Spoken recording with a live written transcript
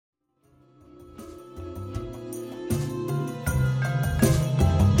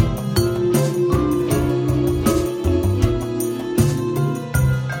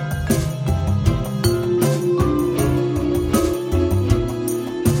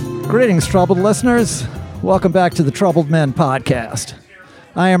Greetings, troubled listeners. Welcome back to the Troubled Men podcast.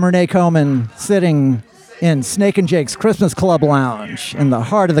 I am Renee Coman, sitting in Snake and Jake's Christmas Club Lounge in the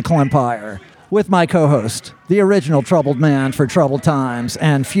heart of the Clempire with my co-host, the original troubled man for troubled times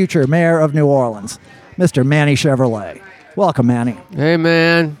and future mayor of New Orleans, Mr. Manny Chevrolet. Welcome, Manny. Hey,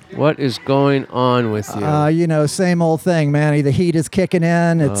 man. What is going on with you? Same old thing, Manny. The heat is kicking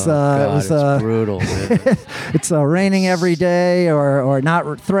in. It's it's brutal, man. It's raining every day, or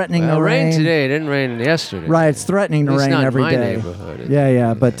not threatening to rain. Rain today. It didn't rain yesterday. Right, it's threatening to rain every day. It's not my neighborhood.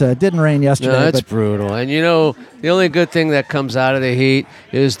 Yeah, but it didn't rain yesterday. No, that's brutal. And the only good thing that comes out of the heat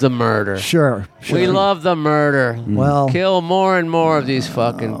is the murder. Sure. We love the murder. Well, kill more and more of these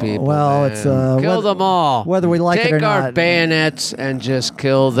fucking people. Well, man. it's kill them all. Whether we like it or not. Take our bayonets and just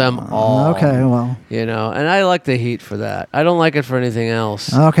kill them all. Okay, well. And I like the heat for that. I don't like it for anything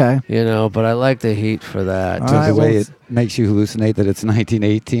else. Okay. But I like the heat for that. So the way it makes you hallucinate that it's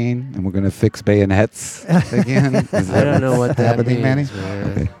 1918 and we're going to fix bayonets again? I don't know what that means, Manny?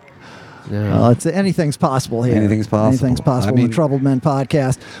 Man. Okay. No. Well, anything's possible here. Anything's possible. Anything's possible in the Troubled Men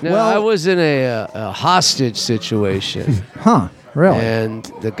podcast. No, I was in a hostage situation. Huh, really? And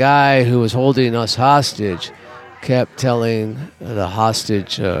the guy who was holding us hostage kept telling the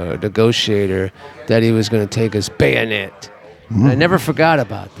hostage negotiator that he was going to take his bayonet. And I never forgot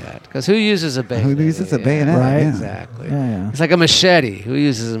about that. Because who uses a bayonet? Who uses a bayonet? Right. Yeah. Exactly. Yeah. It's like a machete. Who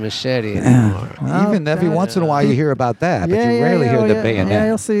uses a machete anymore? Even every once in a while you hear about that, but you rarely hear the bayonet. Yeah,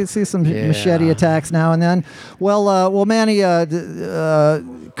 you'll see some machete attacks now and then. Well, Manny,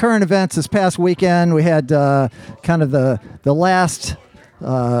 current events this past weekend, we had kind of the last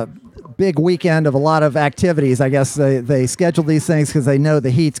big weekend of a lot of activities. I guess they scheduled these things because they know the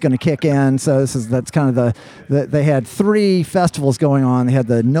heat's going to kick in. So that's kind of they had 3 festivals going on. They had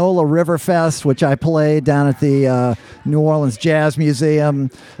the NOLA River Fest, which I played down at the New Orleans Jazz Museum.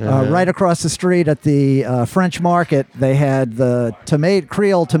 Right across the street at the French Market, they had the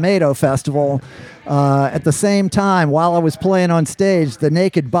Creole Tomato Festival. At the same time, while I was playing on stage, the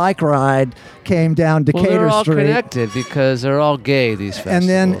Naked Bike Ride came down Decatur Street. They're all connected because they're all gay, these festivals.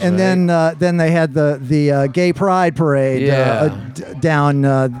 Then they had the Gay Pride Parade down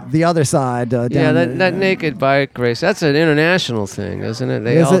the other side. That Naked Bike Race, that's an international thing, isn't it?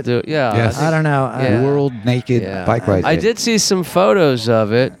 They Is all it? do. Yeah. Yes. I don't know. World Naked Bike Ride. I did see some photos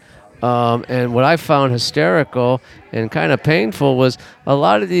of it. And what I found hysterical and kind of painful was a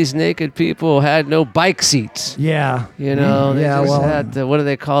lot of these naked people had no bike seats. Yeah. They just had what do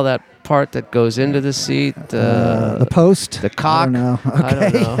they call that part that goes into the seat? The post? The cock? I don't know.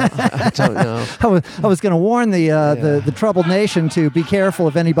 I don't know. I was going to warn the troubled nation to be careful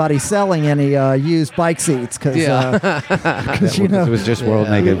of anybody selling any used bike seats because it was just World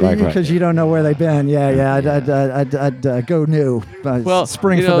Naked Bike Ride. Because you don't know where they've been. I'd go new.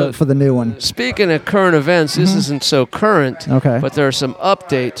 Spring for the new one. Speaking of current events, this isn't so current. Okay. But there are some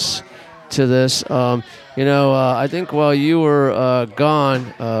updates to this. I think while you were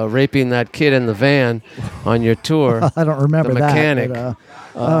gone raping that kid in the van on your tour, I don't remember the mechanic. That.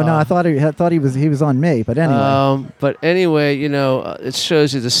 No, I thought he was on me. But anyway. It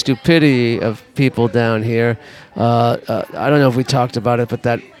shows you the stupidity of people down here. I don't know if we talked about it, but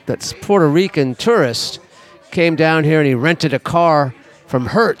that Puerto Rican tourist came down here and he rented a car from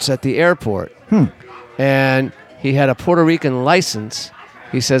Hertz at the airport, and he had a Puerto Rican license.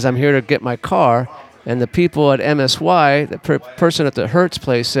 He says, "I'm here to get my car." And the people at MSY, the person at the Hertz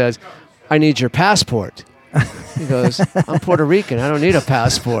place says, "I need your passport." He goes, "I'm Puerto Rican. I don't need a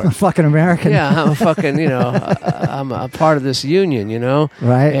passport." I'm fucking American. Yeah, I'm a fucking, I'm a part of this union,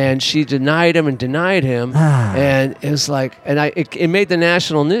 Right. And she denied him, and it was like, it made the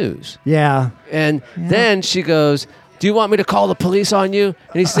national news. Yeah. And then she goes, "Do you want me to call the police on you?"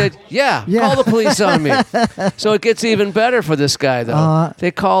 And he said, yeah, call the police on me. So it gets even better for this guy, though. They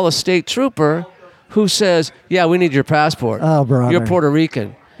call a state trooper who says, "Yeah, we need your passport. Oh, brother. You're Puerto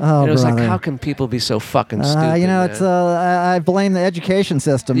Rican." Oh, and it was brother. like, how can people be so fucking stupid? It's I blame the education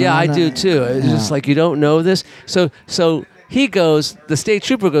system. Yeah, man. I do too. It's just like, you don't know this. So he goes, the state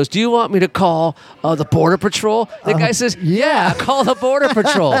trooper goes, "Do you want me to call the Border Patrol?" The guy says, yeah, call the Border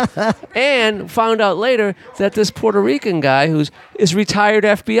Patrol. And found out later that this Puerto Rican guy is retired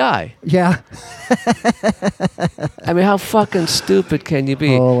FBI. Yeah. I mean, how fucking stupid can you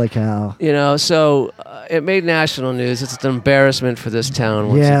be? Holy cow. So it made national news. It's an embarrassment for this town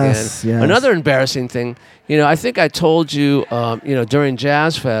once Yes. again. Another embarrassing thing, I think I told you, during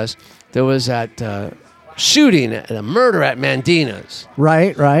Jazz Fest, there was that shooting and a murder at Mandina's.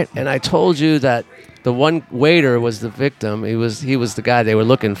 Right. And I told you that the one waiter was the victim. He was the guy they were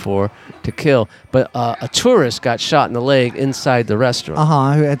looking for to kill. But a tourist got shot in the leg inside the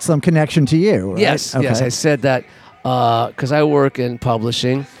restaurant. Who had some connection to you, right? Yes, Okay. yes. I said that because I work in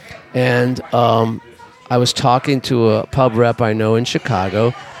publishing, and I was talking to a pub rep I know in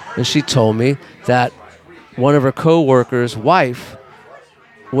Chicago, and she told me that one of her co-workers' wife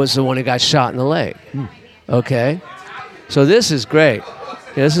was the one who got shot in the leg. Okay? So this is great.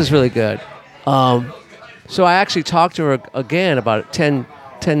 Yeah, this is really good. So I actually talked to her again about 10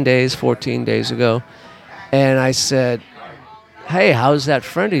 days, 14 days ago, and I said, hey, how's that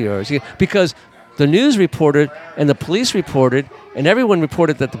friend of yours? Because the news reported and the police reported and everyone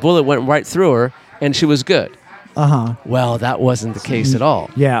reported that the bullet went right through her and she was good. Well, that wasn't the case at all.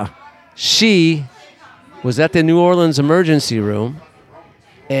 Yeah. She was at the New Orleans emergency room,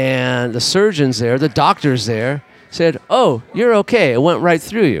 and the surgeons there, the doctors there, said, oh, you're okay. It went right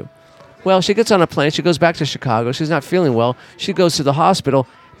through you. Well, she gets on a plane. She goes back to Chicago. She's not feeling well. She goes to the hospital.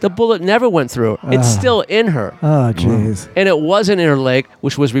 The bullet never went through her. It's still in her. Oh, jeez. And it wasn't in her leg,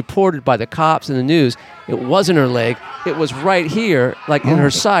 which was reported by the cops and the news. It wasn't her leg. It was right here, like in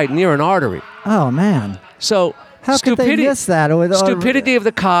her side, near an artery. Oh, man. So How could they miss that? Stupidity of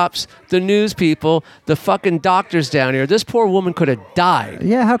the cops, the news people, the fucking doctors down here. This poor woman could have died.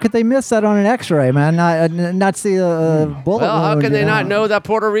 Yeah, how could they miss that on an X-ray, man? Not see a bullet Well, how wound, can they you not know that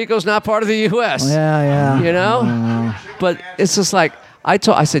Puerto Rico's not part of the U.S.? Yeah. You know? But it's just like, I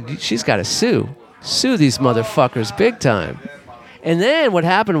said, she's got to sue these motherfuckers big time. And then what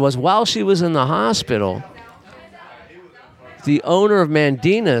happened was, while she was in the hospital, the owner of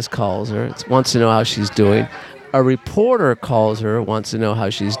Mandina's calls her, wants to know how she's doing. A reporter calls her, wants to know how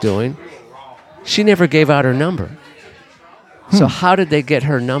she's doing. She never gave out her number. So how did they get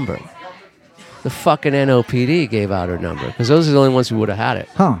her number? The fucking NOPD gave out her number, because those are the only ones who would have had it.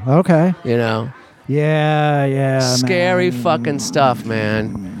 Huh, okay. You know? Yeah, Scary man. fucking stuff,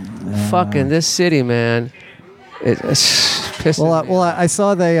 man. Fucking this city, man. It's pissing me Well, off. I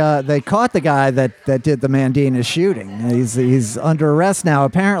saw they caught the guy that did the Mandina shooting. He's under arrest now,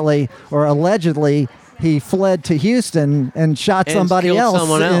 apparently, or allegedly. He fled to Houston and shot somebody killed else,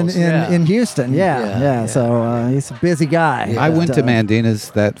 someone else, in Houston. Yeah. So he's a busy guy. I went to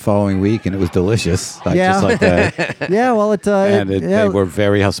Mandina's that following week, and it was delicious. Just like that. Yeah, well, They were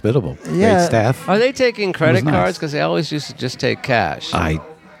very hospitable. Yeah. Great staff. Are they taking credit nice. cards? Because they always used to just take cash. I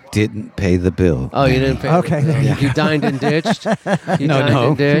didn't pay the bill. Oh, you didn't pay? Okay, there you You dined and ditched? You dined No,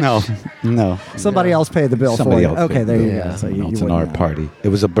 and ditched? no. Somebody else paid the bill Somebody for else you. paid Okay, the there bill. you Yeah. go. So No, you it's an wouldn't art know. party. It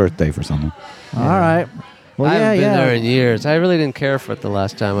was a birthday for someone. All right. Well, I haven't been yeah. there in years. I really didn't care for it the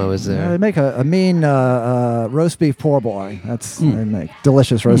last time I was there. They make a mean roast beef poor boy. They make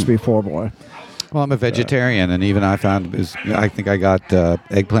delicious roast beef poor boy. Well, I'm a vegetarian, and even I found I think I got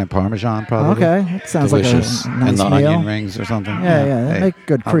eggplant parmesan probably. Okay, that sounds delicious. like a nice and the meal. onion rings or something. Yeah. They make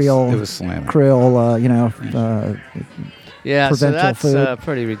good Creole. It was slamming. Creole, Yeah, so provincial that's food.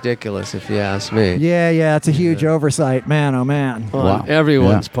 pretty ridiculous if you ask me. Yeah. It's a huge oversight, man. Oh man. On Wow.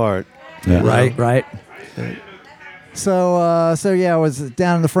 everyone's part. Yeah. Right. So yeah, I was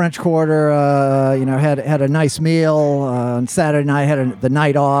down in the French Quarter. Had a nice meal on Saturday night. Had the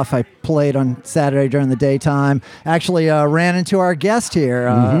night off. I played on Saturday during the daytime. Actually, ran into our guest here.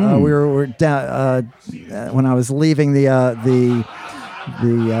 We were down when I was leaving the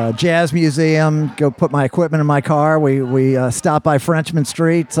Jazz Museum. Go put my equipment in my car. We stopped by Frenchman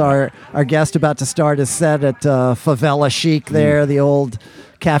Street. It's our guest about to start his set at Favela Chic there, the old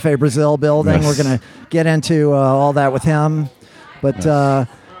Cafe Brazil building. Yes. We're going to get into all that with him. But I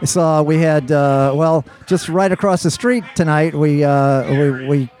saw we had, just right across the street tonight,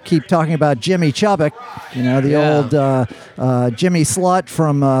 we keep talking about Jimmy Chubbuck, old Jimmy Slut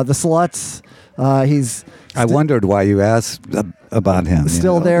from The Sluts. He's I wondered why you asked about him.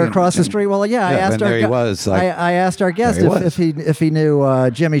 still there across the street. Well, yeah, I asked and our there he was. I asked our guest there he if he knew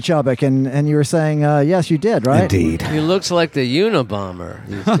Jimmy Chubbuck, and you were saying yes, you did, right? Indeed. He looks like the Unabomber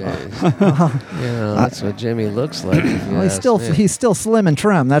these days. That's what Jimmy looks like. if you Well, ask me. he's still slim and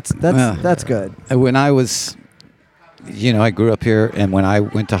trim. That's good. When I was, I grew up here, and when I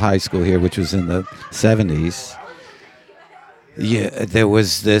went to high school here, which was in the 70s, there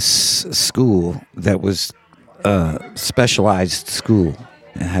was this school that was a specialized school.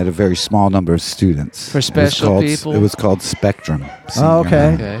 It had a very small number of students. For special people? It was called Spectrum. Oh, Senior okay.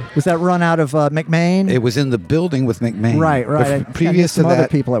 High. Okay. Was that run out of McMain? It was in the building with McMain. Right. But I previous knew to some other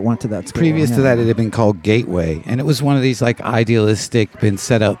that, people that went to that school. Previous to that, it had been called Gateway, and it was one of these like idealistic, been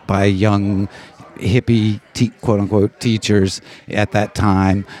set up by young hippie quote unquote teachers at that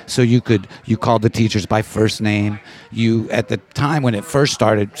time. So you called the teachers by first name. At the time when it first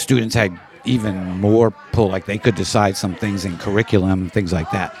started, students had even more pull. Like they could decide some things in curriculum, things like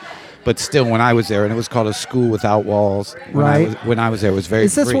that. But still, when I was there, and it was called a school without walls. When I was there, it was very.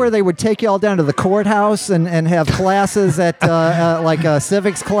 Is this free. where they would take you all down to the courthouse and have classes at like a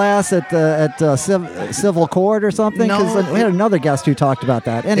civics class at civil court or something? Because we had another guest who talked about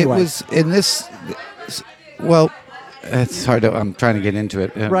that. Anyway, it was in this. Well, it's hard to. I'm trying to get into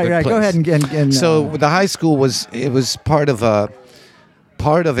it. Right. Go ahead and so the high school was part of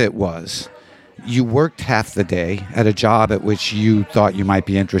it was. You worked half the day at a job at which you thought you might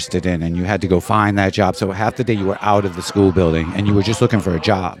be interested in, and you had to go find that job. So half the day you were out of the school building, and you were just looking for a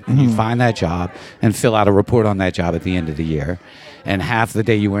job. And you find that job and fill out a report on that job at the end of the year. And half the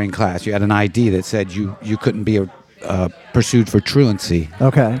day you were in class. You had an ID that said you couldn't be pursued for truancy.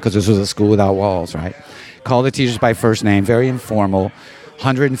 Okay. Because this was a school without walls, right? Call the teachers by first name, very informal.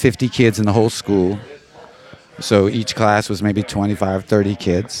 150 kids in the whole school. So each class was maybe 25, 30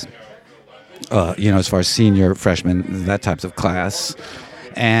 kids. As far as senior, freshman, that types of class.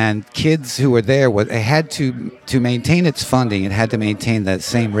 And kids who were there, they had to maintain its funding, it had to maintain that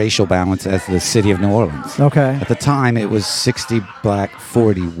same racial balance as the city of New Orleans. Okay. At the time, it was 60 black,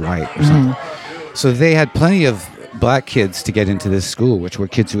 40 white or something. So they had plenty of black kids to get into this school, which were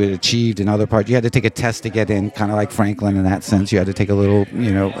kids who had achieved in other parts. You had to take a test to get in, kind of like Franklin in that sense. You had to take a little,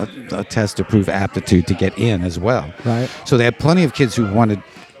 a test to prove aptitude to get in as well. Right. So they had plenty of kids who wanted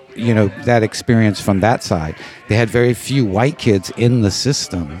that experience from that side. They had very few white kids in the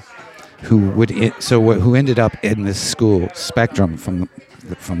system who ended up in this school spectrum from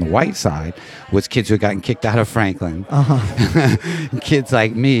the white side was kids who had gotten kicked out of Franklin. Kids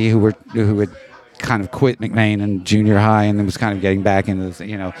like me who had kind of quit McMain in junior high and then was kind of getting back into this,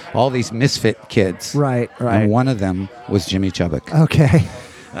 all these misfit kids. Right. And one of them was Jimmy Chubbuck. Okay.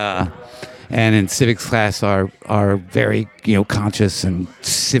 And in civics class, our very conscious and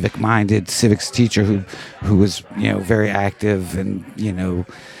civic-minded civics teacher who was very active, and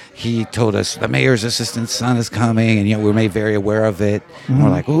he told us the mayor's assistant's son is coming, and we were made very aware of it. And we're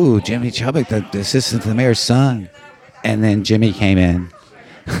like, ooh, Jimmy Chubbuck, the assistant to the mayor's son. And then Jimmy came in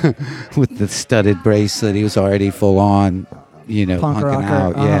with the studded bracelet. He was already full on. Punking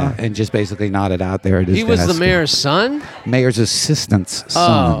out, and just basically nodded out there at his He was desk. the mayor's son? Mayor's assistant's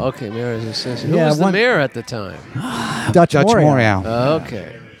son. Oh, okay, mayor's assistant. Who was the mayor at the time? Dutch Morial.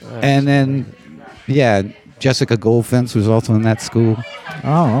 Okay. Right. And then, Jessica Goldfence was also in that school.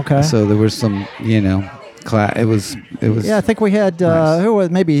 Oh, okay. So there was some, class. It was. Yeah, I think we had nice. who was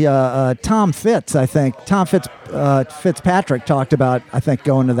maybe Tom Fitz. I think Tom Fitzpatrick talked about. I think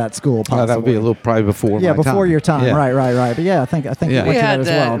going to that school. Possibly. That would be a little probably before. Yeah, my before time. your time. Yeah. Right. But yeah, I think Yeah. we went We to that had as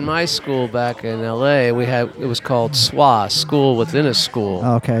that well. in my school back in L.A. It was called SWA, school within a school.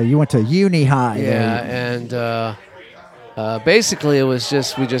 Okay, you went to Uni High. Yeah, and basically it was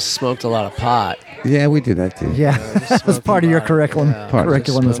we just smoked a lot of pot. Yeah, we did that too. Yeah, that was part of your curriculum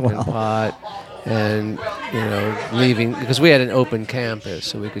as well. Pot. And leaving because we had an open campus,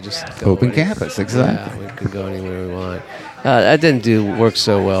 so we could just go Open campus, exactly. Yeah, we could go anywhere we want. That didn't work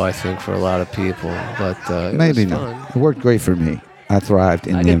so well, I think, for a lot of people, but Maybe it was not. fun. It worked great for me. I thrived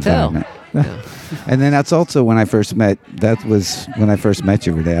in I the can tell. environment. Yeah. And then that's also when I first met. That was when I first met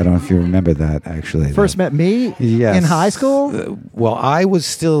you, Renee. I don't know if you remember that actually. First met me Yes. in high school. Well, I was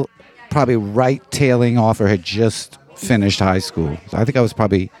still probably tailing off or had just finished high school. So I think I was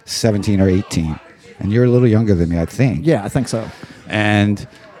probably 17 or 18. And you're a little younger than me, I think. Yeah, I think so. And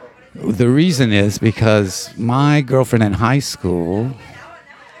the reason is because my girlfriend in high school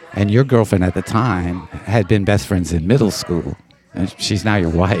and your girlfriend at the time had been best friends in middle school. And she's now your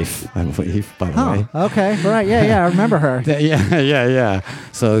wife, I believe, by the way. Okay, right. Yeah, I remember her. Yeah.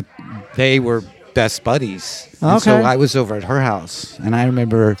 So they were best buddies. And Okay. so I was over at her house, and I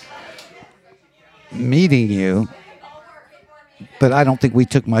remember meeting you, but I don't think we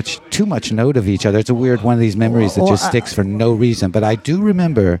took too much note of each other. It's a weird one of these memories that just sticks for no reason. But I do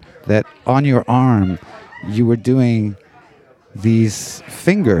remember that on your arm, you were doing these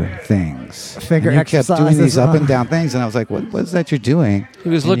finger things. Finger and you kept doing exercises, these up and down things, and I was like, what is that you're doing? He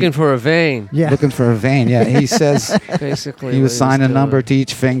was looking for a vein. Yeah. Looking for a vein. Yeah, he says Basically, you what assign a doing. number to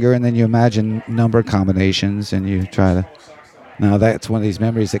each finger, and then you imagine number combinations, and you try to. Now that's one of these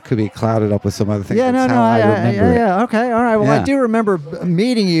memories that could be clouded up with some other things. Yeah, That's no, how I remember it. yeah. Okay, all right. Well, Yeah. I do remember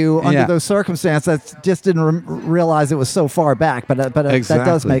meeting you under Yeah. those circumstances. I just didn't realize it was so far back, but that does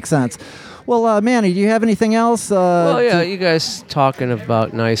Exactly. make sense. Well, Manny, do you have anything else? Well, yeah, you guys talking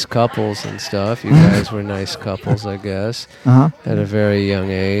about nice couples and stuff. You guys were nice couples, I guess, at a very young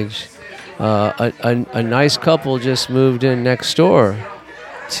age. A nice couple just moved in next door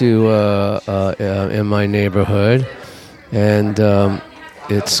to in my neighborhood, and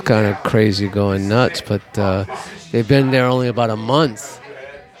it's kind of crazy going nuts. But they've been there only about a month,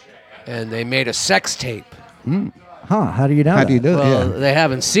 and they made a sex tape. Huh? How do you know? How do you do it? Well, Yeah. they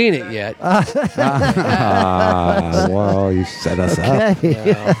haven't seen it yet. Well, you set us up.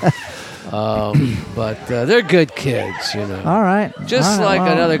 But they're good kids, you know. All right. Just All right, like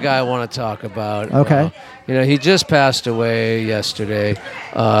well, another guy I want to talk about. Okay. You know, he just passed away yesterday.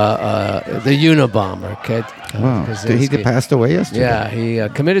 The Unabomber, kid. Wow. Did he get passed away yesterday? Yeah, he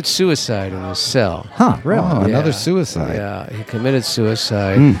committed suicide in his cell. Huh? Really? Oh, another Yeah. suicide. Yeah, he committed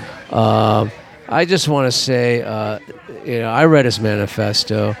suicide. I just want to say, you know, I read his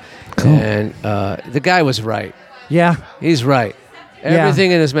manifesto, and the guy was right. Yeah. He's right.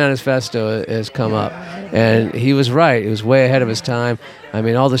 Everything in his manifesto has come up, and he was right. He was way ahead of his time. I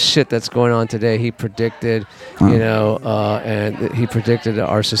mean, all the shit that's going on today, he predicted, you know, and he predicted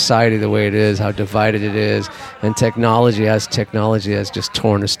our society the way it is, how divided it is, and technology has just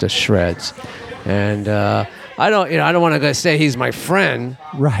torn us to shreds. And I don't want to say he's my friend,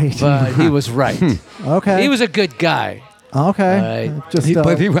 Right. but he was right. Okay. He was a good guy. Okay. Right. Just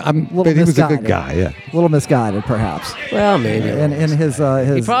But he was a misguided. good guy. Yeah. A little misguided, perhaps. Well, maybe. In his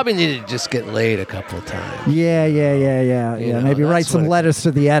He probably needed to just get laid a couple of times. Yeah. You know, Maybe write that's some what it- letters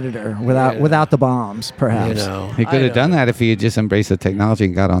to the editor without the bombs, perhaps. You know, He could have done that if he had just embraced the technology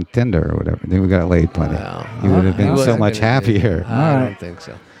and got on Tinder or whatever. Then we got laid plenty. Well, he would have he been so wasn't much gonna do happier. that. I All right. don't think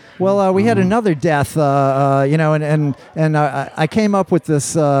so. Well, we had another death, you know, and I came up with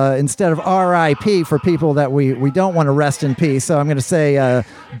this instead of R.I.P. for people that we don't want to rest in peace. So I'm going to say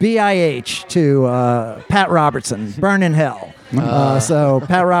B.I.H. to Pat Robertson, burn in hell. So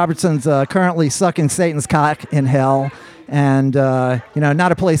Pat Robertson's currently sucking Satan's cock in hell. And you know,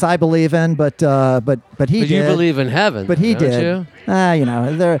 not a place I believe in, but he But did. you believe in heaven. But he don't did. You? You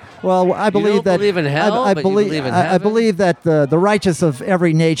know, there. Well, I believe don't that. believe in hell, I but you believe in I heaven? believe that the righteous of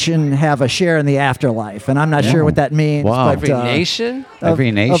every nation have a share in the afterlife, and I'm not sure what that means. Wow. But, Every nation?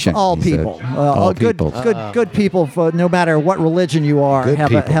 Every nation, of all he said. people, All good, people. good people, no matter what religion you are, Good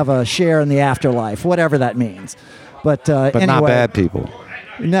people. have a share in the afterlife, whatever that means. But anyway, not bad people.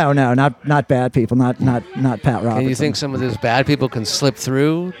 No, not bad people, not Pat Robertson. And you think some of those bad people can slip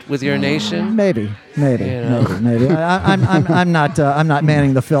through with your nation? Maybe. You know. Maybe. I'm not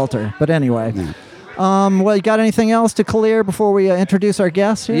manning the filter. But anyway, well, you got anything else to clear before we introduce our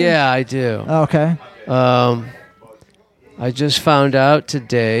guests here? Yeah, I do. Okay. I just found out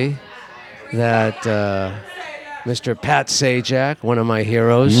today that Mr. Pat Sajak, one of my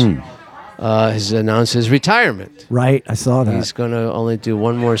heroes, has announced his retirement. Right, I saw that. He's going to only do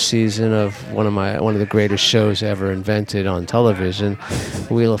one more season of one of the greatest shows ever invented on television,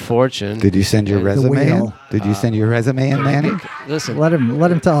 Wheel of Fortune. Did you send your resume in? wheel. Did you send your resume in, Manny? Listen, Let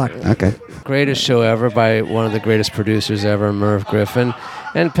him talk. Okay. greatest show ever by one of the greatest producers ever, Merv Griffin.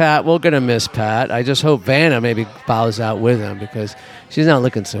 And Pat, we're going to miss Pat. I just hope Vanna maybe bows out with him because she's not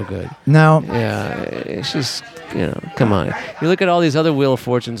looking so good. No. Yeah, she's, you know, come on. You look at all these other Wheel of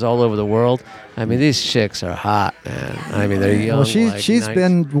Fortunes all over the world. I mean, these chicks are hot, man. I mean, they're young. Well, she's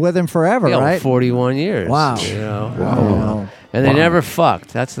been with him forever, right? 41 years. Wow. You know? Wow. And they never fucked.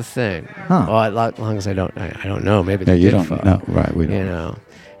 That's the thing. Huh. Well, as long as I don't know. Maybe Yeah, they you did don't fuck. know. Right, we don't. You know.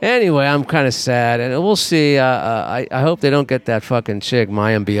 Anyway, I'm kind of sad, and we'll see. I hope they don't get that fucking chick,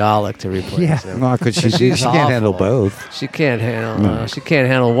 Mayim Bialik, to replace Yeah. him. Well, because she She's can't handle awful. both. She can't handle. She can't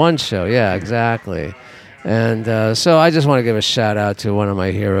handle one show. Yeah, exactly. And so I just want to give a shout out to one of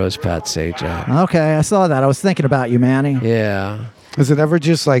my heroes, Pat Sajak. Okay, I saw that. I was thinking about you, Manny. Yeah. Is it ever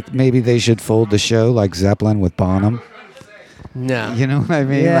just like maybe they should fold the show like Zeppelin with Bonham? No. You know what I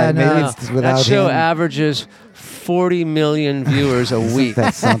mean? Yeah, like no. maybe it's without that show him. averages 40 million viewers a week.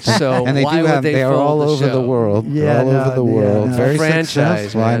 That's something. So And they why do would have. they They are fold all the over show? the world. Yeah, They're all no, over the yeah, world. no. Very Franchise,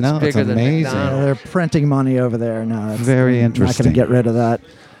 successful. man. I It's know. It's bigger than amazing. McDonald's. They're printing money over there. No, it's Very I'm not going interesting. to get rid of that.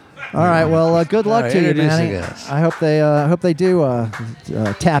 All right. Well, good luck All right, to you, introduce Manny. the guest. I hope they do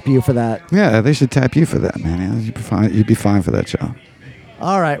tap you for that. Yeah, they should tap you for that, man. You'd be fine. You'd be fine for that job.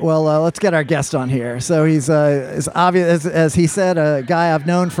 All right. Well, let's get our guest on here. So he's as obvious as he said, a guy I've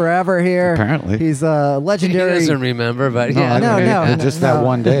known forever here. Apparently. he's He legendary. doesn't remember, but yeah. No. Just that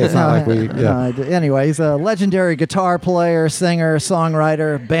one day. It's not like we. Yeah. Anyway, he's a legendary guitar player, singer,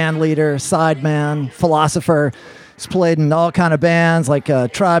 songwriter, band leader, sideman, philosopher. He's played in all kind of bands like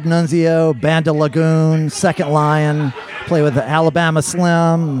Tribe Nunzio, Band of Lagoon, Second Lion. Played with Alabama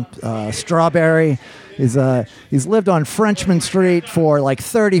Slim, Strawberry. He's lived on Frenchman Street for like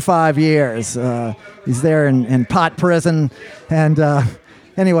 35 years. He's there in pot prison, and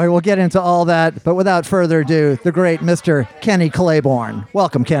anyway, we'll get into all that. But without further ado, the great Mr. Kenny Claiborne.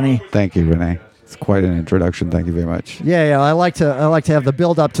 Welcome, Kenny. Thank you, Renee. It's quite an introduction. Thank you very much. Yeah. I like to have the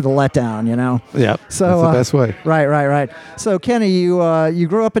build up to the letdown. Yeah. So that's the best way. Right. So Kenny, you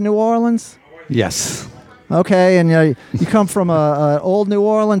grew up in New Orleans. Yes. Okay, and you come from a old New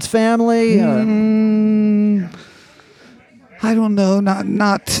Orleans family. I don't know.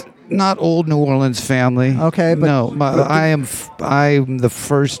 Not old New Orleans family. Okay, but no, I'm the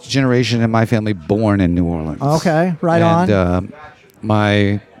first generation in my family born in New Orleans. Okay, right on.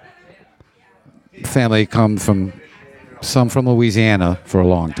 My family come from Louisiana for a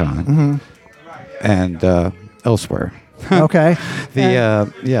long time, and elsewhere. Okay.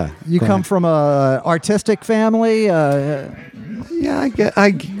 Yeah. You come from a artistic family. Yeah,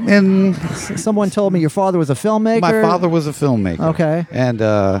 and someone told me your father was a filmmaker. My father was a filmmaker. Okay.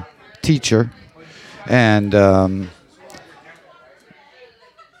 And teacher, and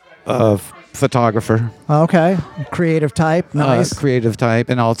a photographer. Okay. Creative type. Nice. Creative type,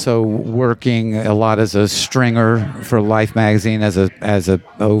 and also working a lot as a stringer for Life magazine, as a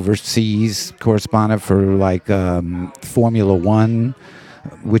overseas correspondent for like Formula One,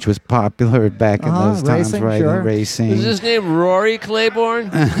 which was popular back in those times, racing, right? Sure. Racing. Is his name Rory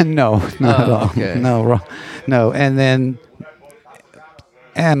Claiborne? No, not at all. Okay. No.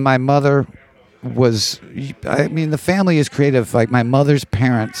 And my mother was. I mean, the family is creative. Like my mother's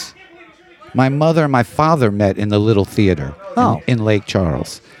parents. My mother and my father met in the Little Theater in Lake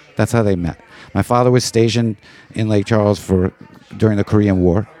Charles. That's how they met. My father was stationed in Lake Charles during the Korean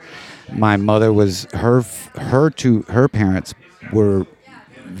War. My mother was her parents were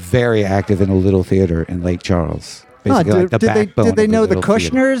very active in the Little Theater in Lake Charles. Basically, like the backbone. Did they know the Little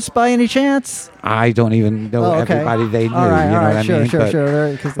Kushners Theater. by any chance? I don't even know everybody they knew. All right, you know what I mean?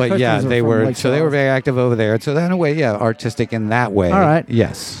 Sure. But yeah, they were. So they were very active over there. So in a way, yeah, artistic in that way. All right.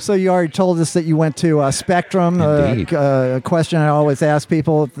 Yes. So you already told us that you went to Spectrum. Indeed. A question I always ask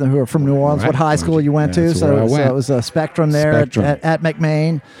people who are from New Orleans: what high school you went to? So it was a Spectrum there at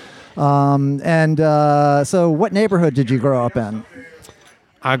McMain. So what neighborhood did you grow up in?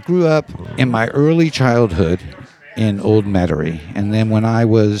 I grew up in my early childhood in Old Metairie, and then when I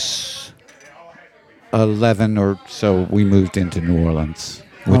was 11 or so, we moved into New Orleans,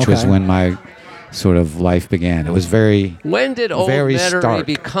 which was when my sort of life began. It was very. When did Old Metairie stark.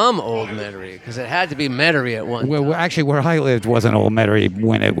 become Old Metairie? Because it had to be Metairie at one time. Well, actually, where I lived wasn't Old Metairie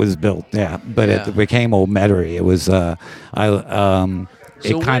when it was built. Yeah, but it became Old Metairie. It was.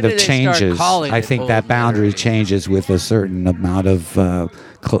 It kind of changes. I think that boundary changes with a certain amount of,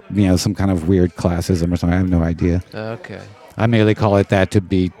 some kind of weird classism or something. I have no idea. Okay. I merely call it that to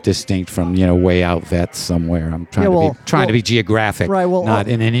be distinct from, way out vets somewhere. I'm trying to be geographic, right, not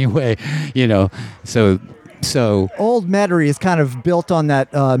in any way, So Old Metairie is kind of built on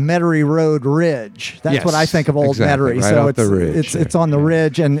that Metairie Road ridge. That's what I think of Old Metairie. Right so off the ridge, it's on the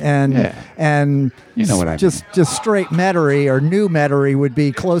ridge, and you know what I mean. Just straight Metairie or New Metairie would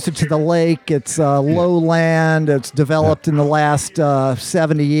be closer to the lake. It's lowland. It's developed in the last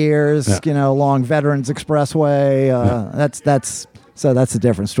 70 years. Along Veterans Expressway. That's the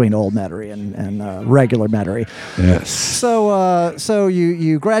difference between Old Metairie and regular Metairie. Yes. So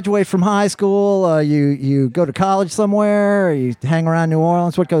you graduate from high school. You go to college somewhere. You hang around New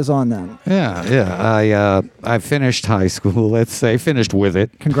Orleans. What goes on then? Yeah. I finished high school. Let's say finished with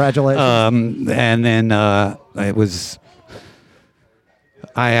it. Congratulations. And then it was.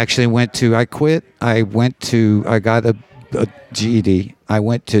 I actually went to. I quit. I got a GED. I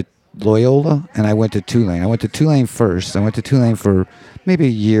went to Loyola, and I went to Tulane. I went to Tulane first. I went to Tulane for maybe a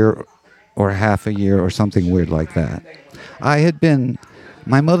year or half a year or something weird like that.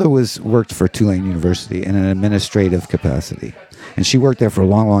 My mother worked for Tulane University in an administrative capacity, and she worked there for a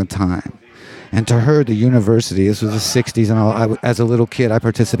long, long time. And to her, the university, this was the 60s and all, as a little kid, I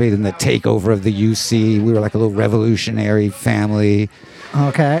participated in the takeover of the UC. We were like a little revolutionary family.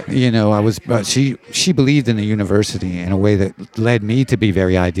 Okay. She believed in the university in a way that led me to be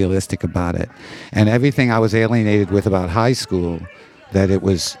very idealistic about it. And everything I was alienated with about high school, that it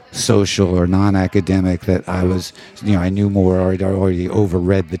was social or non-academic, that I was, I knew more, or I'd already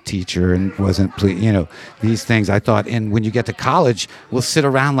overread the teacher and wasn't, these things I thought, and when you get to college, we'll sit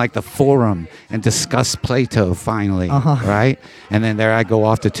around like the forum and discuss Plato finally, right? And then there I go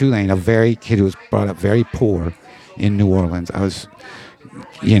off to Tulane, a very kid who was brought up very poor in New Orleans. I was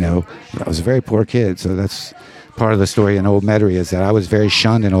a very poor kid, so that's part of the story in Old Metairie, is that I was very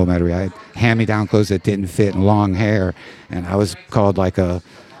shunned in Old Metairie. I had hand-me-down clothes that didn't fit and long hair, and I was called like a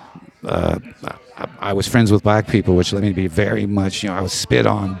I was friends with black people, which led me to be very much, I was spit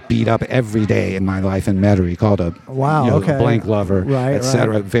on, beat up every day in my life in Metairie, called a, okay. a blank lover, Right,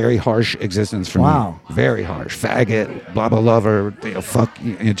 etc. right. Very harsh existence for me. Very harsh. Faggot, blah, blah, lover, fuck,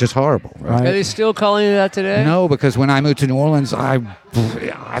 just horrible. Right? Are they still calling you that today? No, because when I moved to New Orleans, I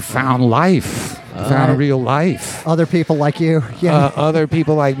found life. I found real life. Other people like you. Yeah. Other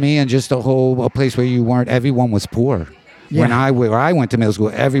people like me, and just a place where everyone was poor. Yeah. Where I went to middle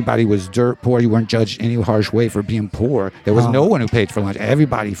school, everybody was dirt poor. You weren't judged any harsh way for being poor. There was no one who paid for lunch.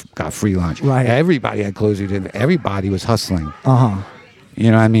 Everybody got free lunch. Right. Everybody had clothes. Everybody was hustling. Uh-huh.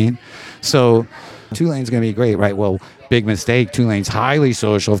 You know what I mean? So Tulane's going to be great, right? Well, big mistake. Tulane's highly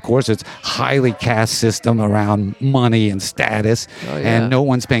social. Of course, it's highly caste system around money and status. Oh, yeah. And no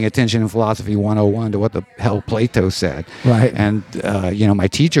one's paying attention in philosophy 101 to what the hell Plato said. Right. And, my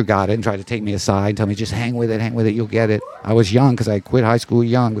teacher got it and tried to take me aside and tell me, just hang with it, you'll get it. I was young because I quit high school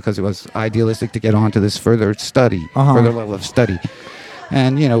young because it was idealistic to get on to this further level of study.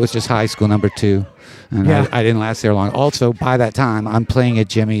 And, it was just high school number 2. And I didn't last there long. Also, by that time, I'm playing at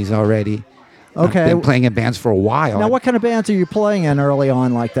Jimmy's already. Okay. I've been playing in bands for a while. Now, what kind of bands are you playing in early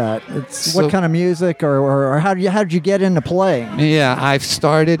on like that? What kind of music, or how did you get into playing? Yeah, I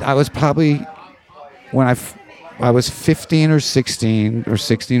was probably when I was 15 or 16 or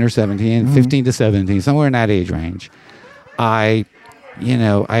 16 or 17, 15 to 17, somewhere in that age range. I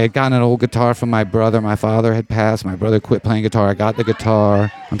had gotten an old guitar from my brother. My father had passed. My brother quit playing guitar. I got the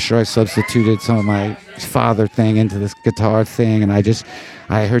guitar. I'm sure I substituted some of my father thing into this guitar thing. And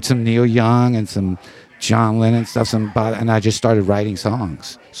I heard some Neil Young and some John Lennon stuff, and I just started writing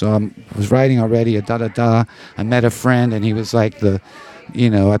songs. So I was writing already, I met a friend, and he was like I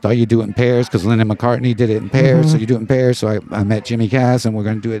thought you'd do it in pairs because Lennon McCartney did it in pairs, so you do it in pairs. So I met Jimmy Cass, and we're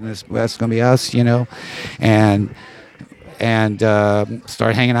going to do it in this. That's going to be us, and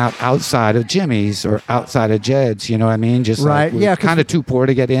start hanging out outside of Jimmy's or outside of Jed's, you know what I mean? Just right, we're kind of too poor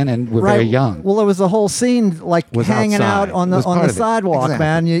to get in, and we're very young. Well, it was a whole scene was hanging outside. out on the sidewalk, exactly.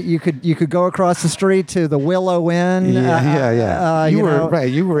 Man. You could go across the street to the Willow Inn. Yeah. You were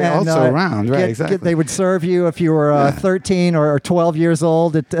right. You were also around, right? Exactly. They would serve you if you were 13 or 12 years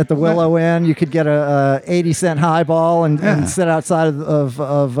old at the Willow Inn. You could get a 80-cent highball and sit outside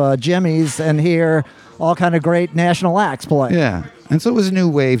of Jimmy's and hear all kind of great national acts play. Yeah, and so it was new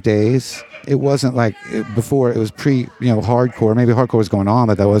wave days. It wasn't like before. It was hardcore. Maybe hardcore was going on,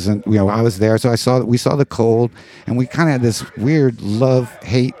 but that wasn't. I was there, so we saw the Cold, and we kind of had this weird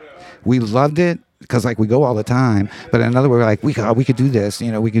love-hate. We loved it because we go all the time, but in another way, we're like we could do this.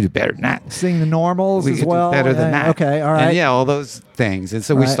 We could do better than that. Sing the Normals as well. Better than that. Okay, all right. And all those things. And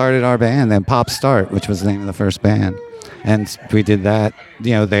so we started our band, then Pop Start, which was the name of the first band. And we did that,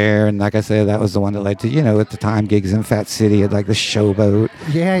 there. And like I said, that was the one that led to, at the time, gigs in Fat City at the Showboat.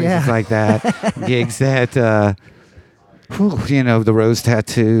 Yeah. Like that. Gigs at, the Rose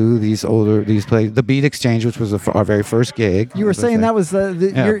Tattoo, these places. The Beat Exchange, which was our very first gig. You were saying that was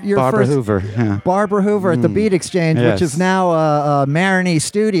your Barbara first... Hoover. Yeah. Barbara Hoover at the Beat Exchange, which is now Maroney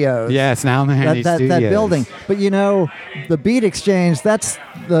Studios. Yeah, it's now Maroney Studios. That building. But, the Beat Exchange, that's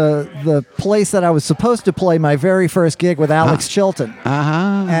the place that I was supposed to play my very first gig with Alex Chilton.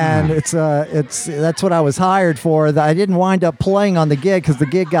 And that's what I was hired for. I didn't wind up playing on the gig because the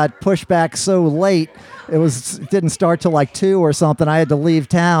gig got pushed back so late. It didn't start till 2 or something. I had to leave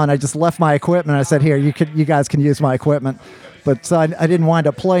town. I just left my equipment. I said, "Here, you guys can use my equipment." But so I didn't wind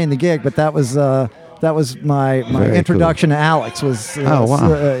up playing the gig. But that was my introduction to Alex.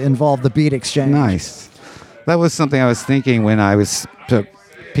 Involved the Beat Exchange. Nice. That was something I was thinking when I was to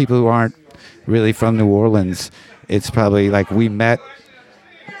people who aren't really from New Orleans. It's probably we met.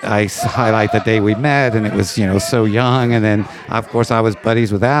 I highlight the day we met, and it was, so young. And then, of course, I was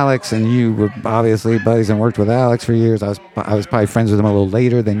buddies with Alex, and you were obviously buddies and worked with Alex for years. I was probably friends with him a little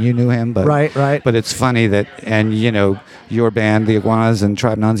later than you knew him. But right. But it's funny that, and your band, the Iguanas and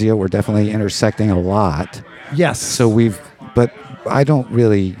Tribe Nunzio, were definitely intersecting a lot. Yes. So but I don't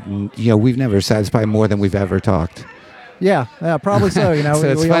really, we've never said it's probably more than we've ever talked. Yeah, probably so.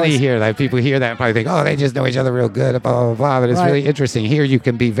 So it's funny here that people hear that and probably think, they just know each other real good, blah, blah, blah. But it's really interesting. Here you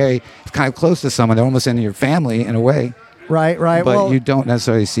can be very kind of close to someone. They're almost in your family in a way. Right. But you don't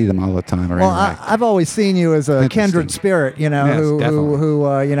necessarily see them all the time. I've always seen you as a kindred spirit, who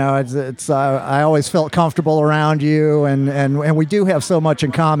I always felt comfortable around you, and we do have so much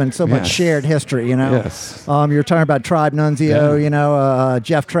in common, so much shared history, Yes. You're talking about Tribe Nunzio,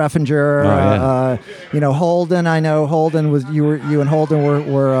 Jeff Treffinger, Holden. I know Holden you and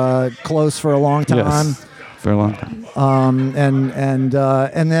Holden were close for a long time. Yes, for a long time. And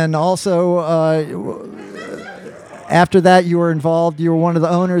then also. after that, you were involved. You were one of the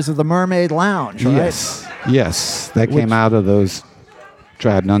owners of the Mermaid Lounge, right? Yes. That came out of those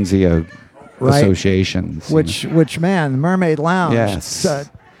Tribe Nunzio associations. Which man, the Mermaid Lounge. Yes.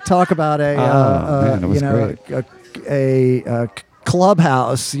 Talk about a man, it was great. a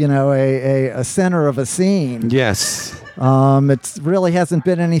clubhouse. A center of a scene. Yes. It really hasn't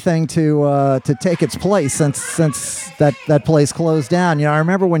been anything to take its place since that place closed down. I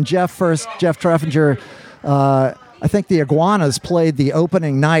remember when Jeff Treffinger, I think the Iguanas played the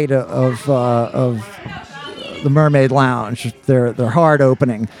opening night of the Mermaid Lounge, their hard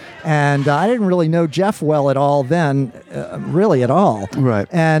opening, and I didn't really know Jeff well at all then, really at all. Right.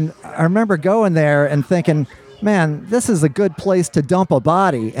 And I remember going there and thinking, man, this is a good place to dump a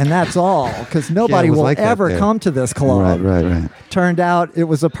body, and that's all, because nobody will like ever come to this club. Right. Turned out it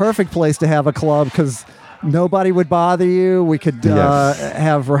was a perfect place to have a club because nobody would bother you. We could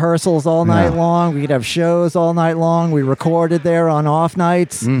have rehearsals all night long. We could have shows all night long. We recorded there on off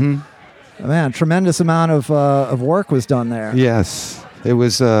nights. Mm-hmm. Man, tremendous amount of work was done there. Yes. It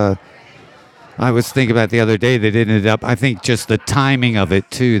was... I was thinking about the other day that it ended up, I think just the timing of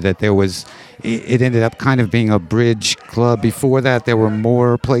it too, that there was, it ended up kind of being a bridge club. Before that, there were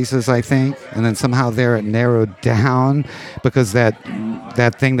more places, I think. And then somehow there it narrowed down because that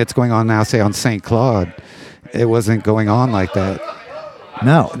thing that's going on now, say on St. Claude, it wasn't going on like that.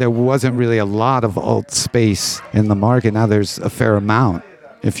 No. There wasn't really a lot of alt space in the market. Now there's a fair amount.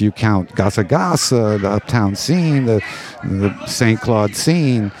 If you count Gasa Gasa, the Uptown scene, the St. Claude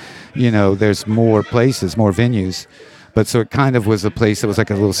scene, there's more places, more venues. But so it kind of was a place that was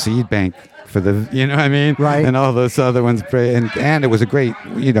like a little seed bank for the, you know what I mean? Right. And all those other ones. And it was a great,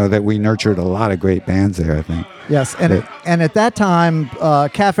 that we nurtured a lot of great bands there, I think. Yes. And at that time,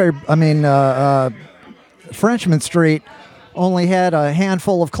 Frenchman Street only had a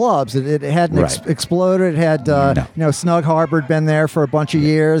handful of clubs. It hadn't exploded. It had, Snug Harbor had been there for a bunch of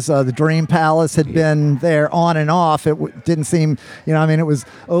years. The Dream Palace had been there on and off. It didn't seem, it was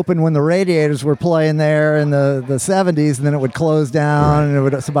open when the Radiators were playing there in the 70s, and then it would close down,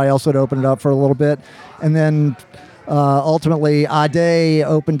 and somebody else would open it up for a little bit. And then ultimately, Ade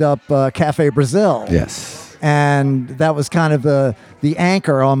opened up Cafe Brazil. Yes. And that was kind of the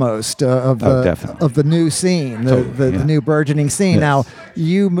anchor almost of the new scene, the new burgeoning scene. Yes. Now,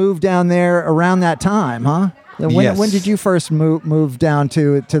 you moved down there around that time, huh? When did you first move down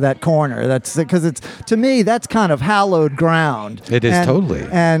to that corner? That's because to me that's kind of hallowed ground. It is totally,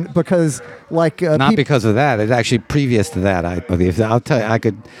 and because not because of that. It's actually previous to that. I believe. I'll tell you. I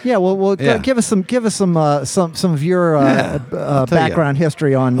could. Yeah. Well. Give us some of your background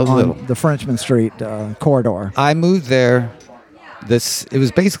history on the Frenchman Street corridor. I moved there. It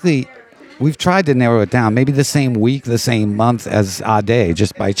was basically. We've tried to narrow it down, maybe the same week, the same month as Ade,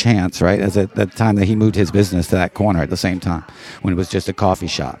 just by chance, right? As at the time that he moved his business to that corner at the same time, when it was just a coffee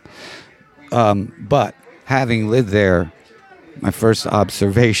shop. But having lived there, my first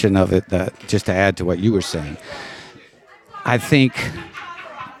observation of it, just to add to what you were saying, I think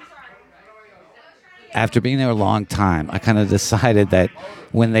after being there a long time, I kind of decided that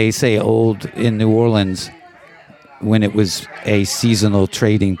when they say old in New Orleans, when it was a seasonal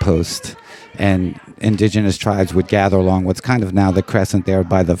trading post, and indigenous tribes would gather along what's kind of now the crescent there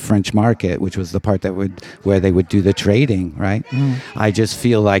by the French market, which was the part where they would do the trading, right? I just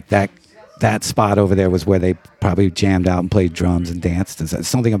feel like that spot over there was where they probably jammed out and played drums and danced. And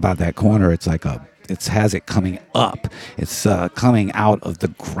something about that corner, it's like it has it coming up. It's coming out of the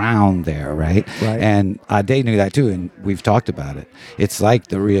ground there, right? And Ade knew that too, and we've talked about it. It's like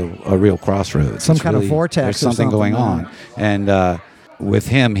a real crossroads. Some kind of vortex. There's something going on, and with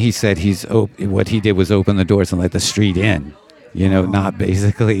him, he said what he did was open the doors and let the street in. Not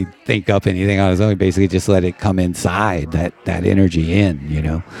basically think up anything on his own. Basically, just let it come inside, that energy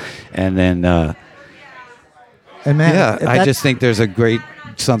in. And then, I just think there's a great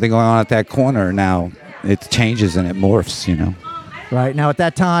something going on at that corner now. It changes and it morphs. Right. Now, at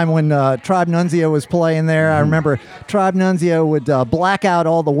that time when Tribe Nunzio was playing there, I remember Tribe Nunzio would black out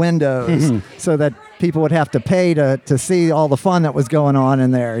all the windows so that people would have to pay to see all the fun that was going on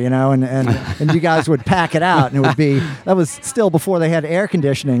in there, and you guys would pack it out, and it would be, that was still before they had air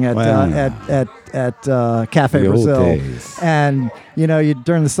conditioning at Cafe Brazil. Days. And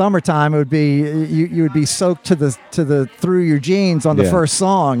during the summertime, it would be you would be soaked to the through your jeans on the first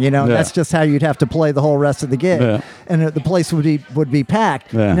song. That's just how you'd have to play the whole rest of the gig, and the place would be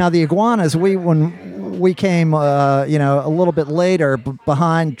packed. Yeah. Now the Iguanas, when we came, a little bit later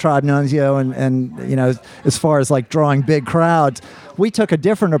behind Tribe Nunzio, and as far as like drawing big crowds, we took a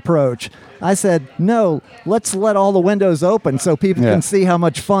different approach. I said, no, let's let all the windows open so people can see how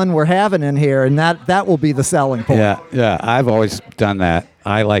much fun we're having in here, and that will be the selling point. Yeah. I've always done that.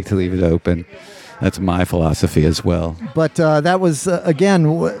 I like to leave it open. That's my philosophy as well. But that was, again,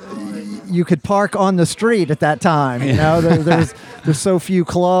 you could park on the street at that time. There's so few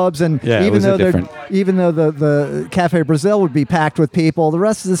clubs, and even though the Cafe Brazil would be packed with people, the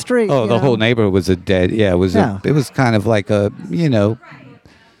rest of the street. Oh, the whole neighborhood was it was kind of like a,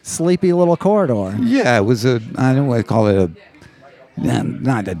 sleepy little corridor. Yeah, it was I don't want to call it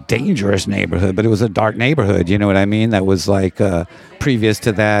not a dangerous neighborhood, but it was a dark neighborhood. You know what I mean? That was like previous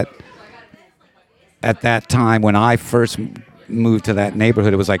to that. At that time, when I first moved to that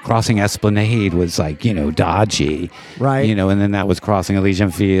neighborhood, it was like crossing Esplanade was like, dodgy. Right. And then that was crossing Elysian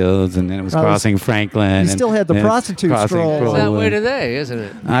Fields, and then it was crossing Franklin. You still had the prostitute stroll. It's that way today, isn't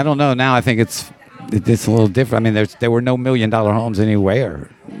it? I don't know. Now I think it's a little different. I mean, there were no $1 million homes anywhere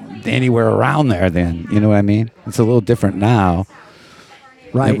around there then. You know what I mean? It's a little different now.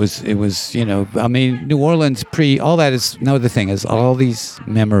 Right. It was, I mean, New Orleans all that is another thing is all these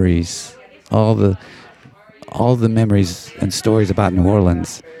memories, all the memories and stories about New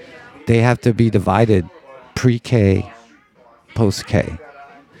Orleans, they have to be divided pre-K, post-K,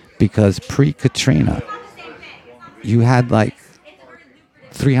 because pre-Katrina, you had like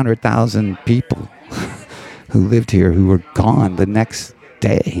 300,000 people who lived here who were gone the next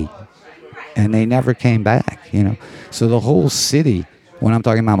day, and they never came back. So the whole city, when I'm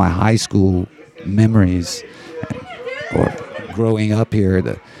talking about my high school memories or growing up here,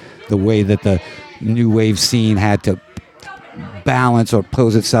 the way that the new wave scene had to balance or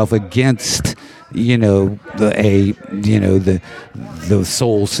pose itself against the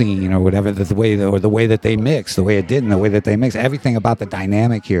soul scene or whatever, the way that they mix, the way it did and the way that they mix, everything about the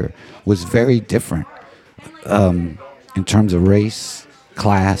dynamic here was very different in terms of race,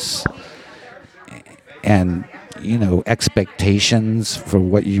 class, and expectations for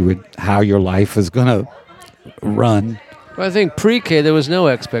how your life is gonna run. Well, I think pre-K there was no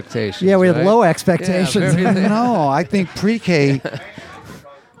expectations. Yeah, we had right? low expectations. Yeah, No, I think pre-K,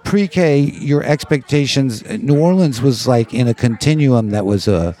 your expectations. New Orleans was like in a continuum that was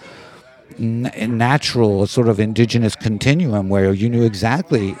a natural, sort of indigenous continuum where you knew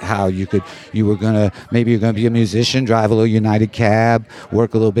exactly how you were gonna be a musician, drive a little United cab,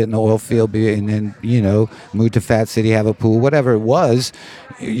 work a little bit in the oil field, and then move to Fat City, have a pool, whatever it was.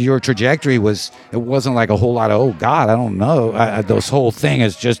 Your trajectory it wasn't like a whole lot of, oh God, I don't know. This whole thing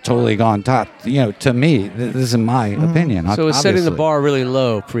has just totally gone top. To me, this is my opinion. So it's setting the bar really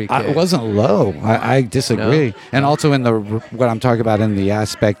low pre-K. It wasn't low. I disagree. No? And also in what I'm talking about in the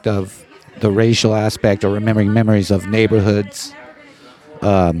aspect of the racial aspect or remembering memories of neighborhoods,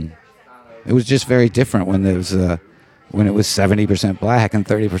 it was just very different when there was when it was 70% black and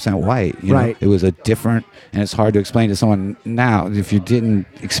 30% white. Right. It was a different, and it's hard to explain to someone now if you didn't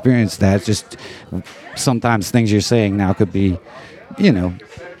experience that. Just sometimes things you're saying now could be,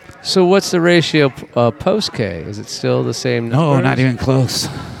 So what's the ratio post-K? Is it still the same numbers? No, not even close.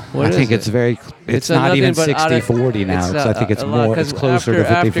 What I think is it's very. It's a not even nothing but 60-40 now. I think it's more. It's closer to 50-50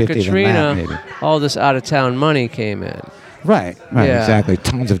 after than Katrina, that, maybe. all this out-of-town money came in. Right, Yeah. exactly.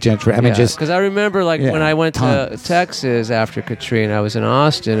 Tons of gentrification. I mean, just because I remember, when I went to Texas after Katrina, I was in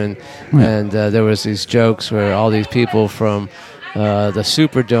Austin, and there was these jokes where all these people from the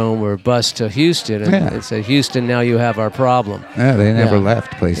Superdome were bused to Houston, and it said, "Houston, now you have our problem." Yeah, they never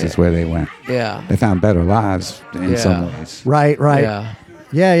left places where they went. Yeah, they found better lives in some ways. Right. Yeah.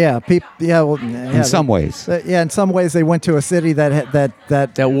 Yeah. In some ways. In some ways, they went to a city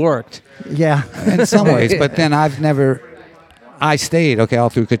that worked. Yeah. In some ways, but then I stayed, all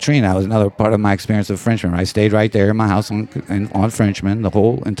through Katrina. That was another part of my experience of Frenchman. I stayed right there in my house on Frenchman the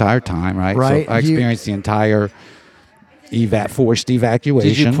whole entire time, right? Right. So I experienced the entire forced evacuation.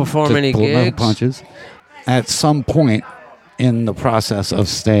 Did you perform any gigs? Punches. At some point in the process of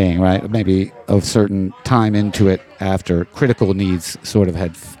staying, right, maybe a certain time into it after critical needs sort of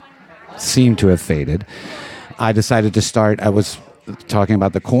had seemed to have faded, I decided to start. I was talking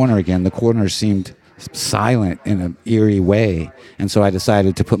about the corner again. The corner seemed silent in an eerie way, and so I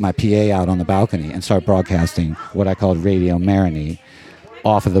decided to put my PA out on the balcony and start broadcasting what I called Radio Marigny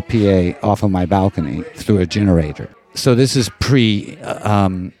off of the PA, off of my balcony through a generator. so this is pre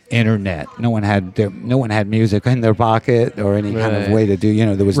internet. No one had music in their pocket or any kind of Right. way to do.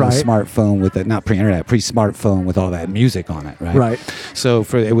 There was no Right. smartphone with it. Not pre-internet, pre-smartphone with all that music on it. Right. Right. So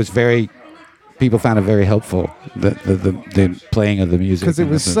it was very. People found it very helpful the playing of the music Because it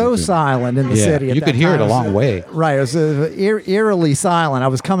was so silent in the Yeah, city. At you that could hear time. it a long way. Right. It was eerily silent. I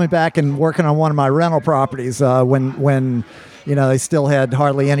was coming back and working on one of my rental properties when they still had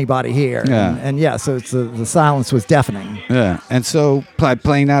hardly anybody here. Yeah. And yeah, so the silence was deafening. Yeah, and so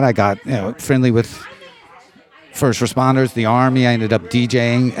playing that, I got friendly with first responders, the Army. I ended up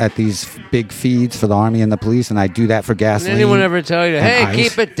DJing at these big feeds for the Army and the police, and I do that for Did gasoline. anyone ever tell you, and hey, ice.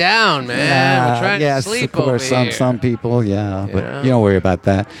 keep it down, man? We're trying yes, to sleep of course, over here. some people, yeah, but know? you don't worry about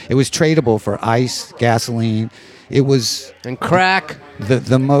that. It was tradable for ice, gasoline. It was And crack.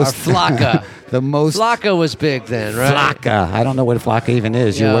 the most flocka. the most Flocka was big then, right? flocka. I don't know what a flocka even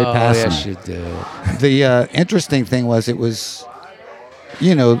is. You're way Oh, past yes, me. you do. The interesting thing was it was,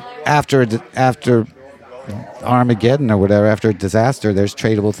 after Armageddon or whatever, after a disaster, there's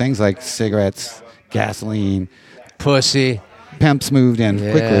tradable things like cigarettes, gasoline. Pussy. Pimps moved in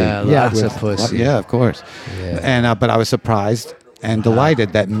quickly. Yeah, lots of pussy. Yeah, of course. Yeah. And but I was surprised and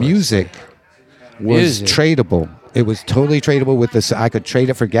delighted that music was Music. tradable. It was totally tradable with this. I could trade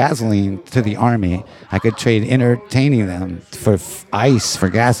it for gasoline to the Army. I could trade entertaining them for ice for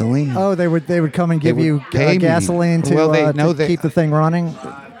gasoline. Oh, they would come and give would you pay me. gasoline to, Well, they know to they- keep the thing running.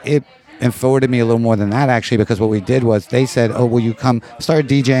 It forwarded me a little more than that, actually, because what we did was they said, oh, will you come, start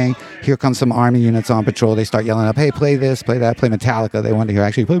DJing, here comes some Army units on patrol. They start yelling up, hey, play this, play that, play Metallica. They wanted to hear,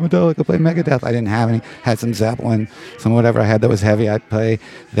 actually, play Metallica, play Megadeth. I didn't have any. Had some Zeppelin, some whatever I had that was heavy, I'd play.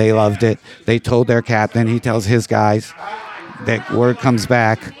 They loved it. They told their captain, he tells his guys, that word comes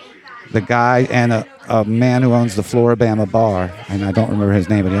back, the guy and a man who owns the Floribama bar, and I don't remember his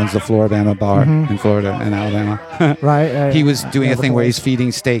name, but he owns the Floribama bar in Florida and Alabama. Right. He was doing Yeah, a thing where the he's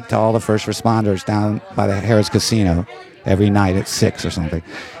feeding steak to all the first responders down by the Harris Casino every night at 6 or something.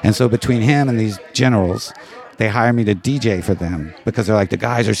 And so between him and these generals, they hired me to DJ for them because they're like, the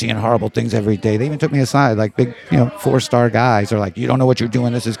guys are seeing horrible things every day. They even took me aside, like big, 4-star guys. They're like, you don't know what you're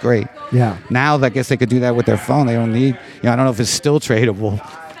doing. This is great. Yeah. Now, I guess they could do that with their phone. They don't need, I don't know if it's still tradable.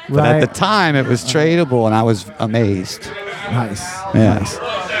 But Right. at the time, it was tradable, and I was amazed. Nice. Yeah. Nice.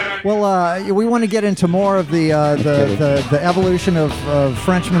 Well, we want to get into more of the evolution of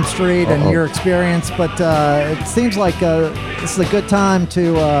Frenchman Street and your experience, but it seems like this is a good time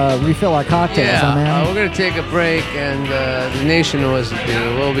to refill our cocktails, huh, Yeah, man? we're going to take a break, and the nation knows what to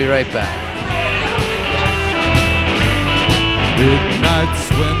do. We'll be right back. Midnight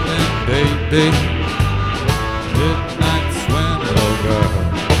swimming, baby. Midnight swimming, oh girl.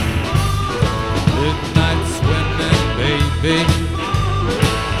 Midnight swimming, baby.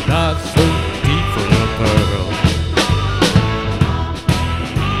 Not so deep for a pearl.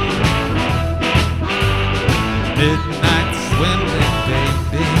 Midnight swimming,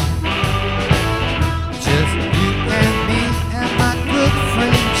 baby. Just you and me and my good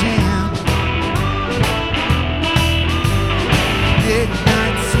friend Jim.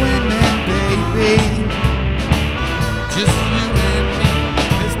 Midnight swimming, baby. Just you and me,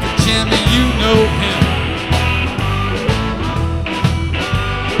 Mr. Jimmy, you know him.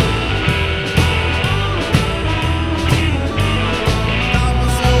 I'm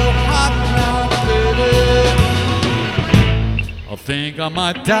so hot now, baby. I think I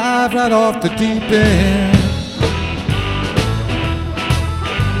might dive right off the deep end.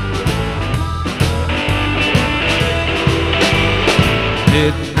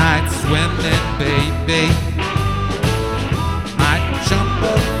 Midnight swimming, baby. Might jump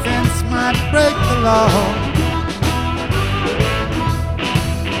a fence, might break the law.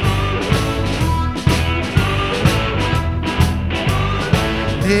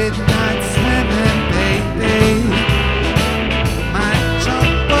 Midnight swimming, baby. Might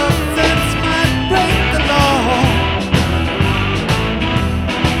jump a fence, might break the law.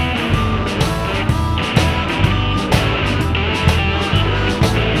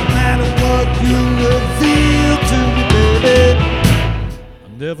 No matter what you reveal to me, baby,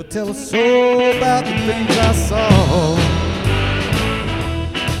 I'll never tell a soul about the things I saw.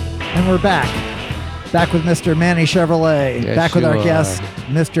 And we're back. Back with Mr. Manny Chevrolet. Yes, Back with you our are. guest,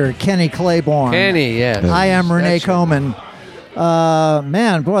 Mr. Kenny Claiborne. Kenny, yes. I am Renee That's right. Coman.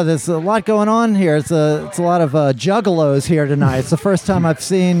 Man, boy, there's a lot going on here. It's a lot of juggalos here tonight. It's the first time I've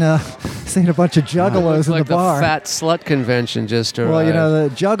seen a bunch of juggalos in like the bar. The fat slut convention just arrived. Well, you know,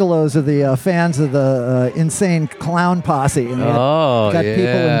 the juggalos are the fans of the insane clown posse. And got people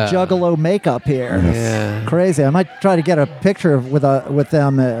in juggalo makeup here. Yeah. Crazy. I might try to get a picture with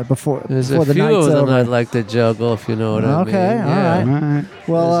them before There's the a few night's of them over. I'd like to juggle, if you know what I mean. Okay, all right. All right.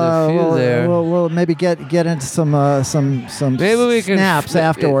 Well, There's a few there. we'll maybe get into some Maybe we can snaps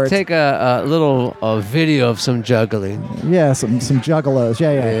afterwards. take a little video of some juggling. Yeah, some juggalos.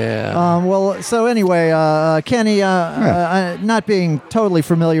 Yeah. Well, so anyway, Kenny, not being totally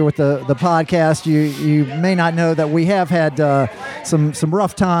familiar with the podcast, you may not know that we have had some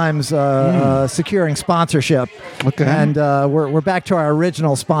rough times securing sponsorship. Okay. And we're back to our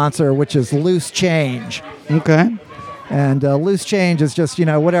original sponsor, which is Loose Change. Okay. And loose change is just,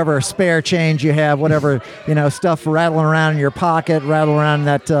 whatever spare change you have, whatever, stuff rattling around in your pocket, rattling around in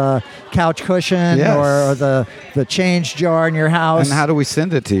that couch cushion Yes. or the change jar in your house. And how do we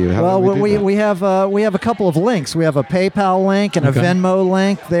send it to you? How Well, do we do we have a couple of links. We have a PayPal link and a Venmo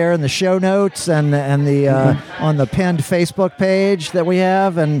link there in the show notes and the on the pinned Facebook page that we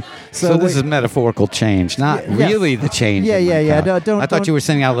have. And So this is metaphorical change, not Yes. really the change. Yeah, in my yeah. account. I thought you were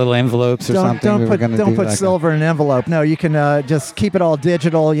sending out little envelopes or something. Don't put silver in an envelope. No, you can just keep it all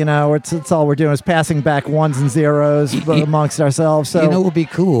digital. It's all we're doing is passing back ones and zeros amongst ourselves. So what would be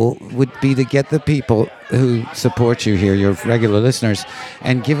cool would be to get the people who support you here, your regular listeners,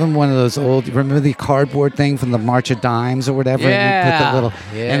 and give them one of those old, remember the cardboard thing from the March of Dimes or whatever? Yeah. And you put the little,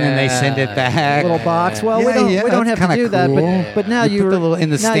 and then they send it back. little box. Well, Yeah, we don't have to that's do kinda cool. that. But now You put the little in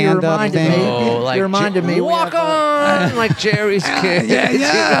the now you stand-up reminded thing. me. Oh, You reminded me. we Walk have, on, like Jerry's kids.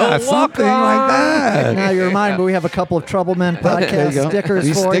 Walk something on. like that. Now you reminded me we have a couple of Trouble Men There you podcast go. stickers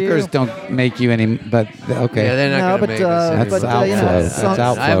These for stickers you. don't make you any, but okay. Yeah, they're not No, going to but, make us any That's money. outflow. some- That's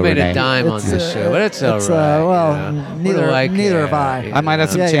outflow. I've made a Renee. dime on this show, but it's all right. Well, What do I neither have care? I. I might have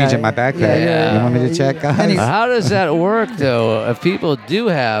some Yeah, change yeah. in my backpack. Yeah. You want me to check, guys? Any- How does that work, though? If people do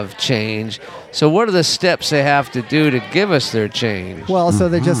have change, so what are the steps they have to do to give us their change? Well, so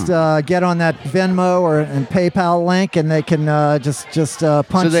they just get on that Venmo and PayPal link, and they can just punch.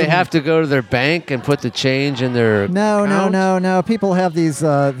 So they some- have to go to their bank and put the change in their No. People have these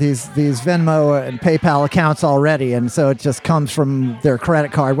Venmo and PayPal accounts already, and so it just comes from their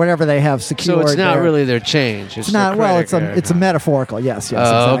credit card, whatever they have secured. So it's not there. really their change. It's Not their well. credit It's a card. metaphorical. Yes.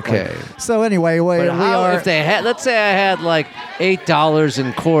 Oh, Exactly. okay. So anyway, we But how, are. if they had, let's say I had like $8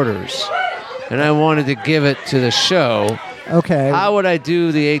 in quarters, and I wanted to give it to the show, Okay. how would I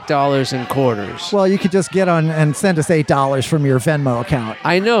do the $8 in quarters? Well, you could just get on and send us $8 from your Venmo account.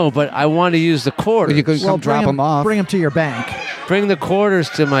 I know, but I want to use the quarters. You could come drop them off. Bring them to your bank, Bring the quarters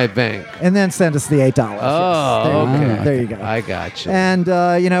to my bank. and then send us the $8. Oh, Yes. okay. There you go. I got you. And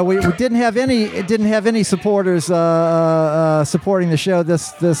we didn't have any supporters supporting the show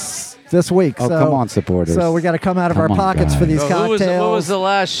this week. Oh, so, come on, supporters. So we got to come out of Come our on, pockets for guys. these So cocktails. what was the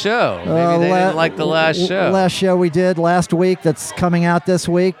last show? Maybe they didn't like the last show. Last show we did last week that's coming out this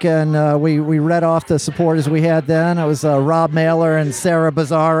week, and we read off the supporters we had then. It was Rob Mailer and Sarah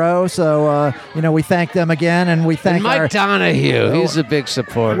Bizarro. So we thank them again, and we thank And Mike our. Donahue, he's a big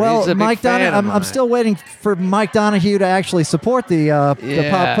supporter. Well, he's a big Mike fan Donahue, of I'm mine. still waiting for Mike Donahue to actually support the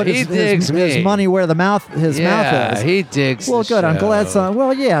pop, put he his digs me. money where his mouth is. he digs. Well, the good. I'm glad. show.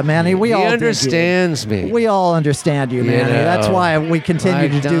 Well, yeah, Manny. We he all dig you. understands me. We all understand you, You Manny. That's know, why we continue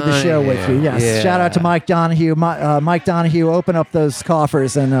Mike to do the show with you. Donahue. Yes. Yeah. Shout out to Mike Donahue. Mike Donahue, open up those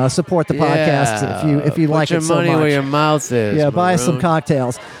coffers and support the podcast if you Put like your it so money much. where your mouth is. Yeah, buy us some Maroon.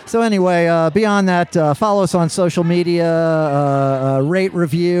 cocktails. So anyway, beyond that, follow us on social media, rate,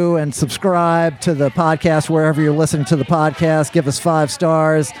 review, and subscribe to the podcast wherever you're listening to the podcast. Give us 5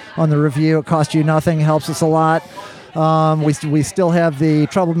 stars on the review. It costs you nothing, helps us a lot. We still have the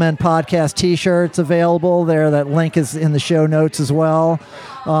Trouble Men podcast T-shirts available there. That link is in the show notes as well.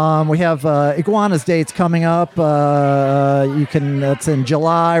 We have Iguana's dates coming up. That's in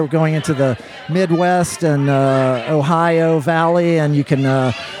July. We're going into the Midwest and Ohio Valley, and you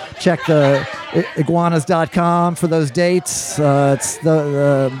can check the iguanas.com for those dates.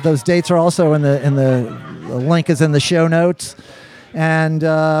 Those dates are also in the link is in the show notes. And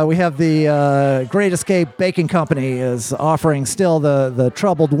we have the Great Escape Baking Company is offering still the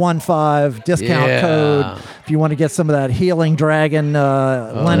troubled 15 discount code if you want to get some of that healing dragon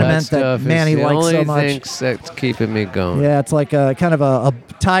liniment that Manny likes so much. Things that's keeping me going. Yeah, it's like a kind of a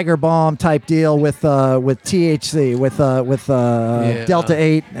tiger balm type deal with THC, with Delta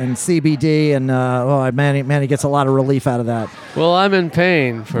 8 and CBD, and Manny gets a lot of relief out of that. Well, I'm in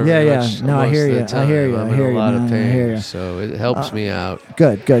pain for much, No, I hear you. I hear you. I'm I hear in you. a lot of Man, I hear pain, you. so it helps me out.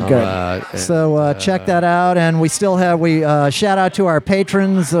 Good. And, So check that out, and we still have shout out to our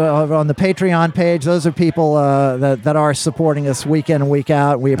patrons on the Patreon page. Those are people that are supporting us week in and week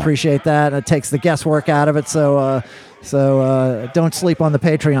out. We appreciate that. It takes the guesswork out of it. So don't sleep on the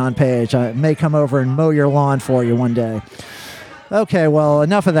Patreon page. I may come over and mow your lawn for you one day. Okay, well,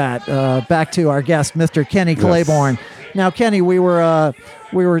 enough of that. Back to our guest, Mr. Kenny Claiborne. Now, Kenny, we were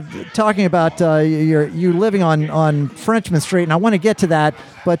talking about you living on Frenchman Street, and I want to get to that,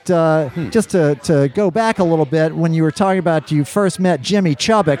 but just to go back a little bit, when you were talking about you first met Jimmy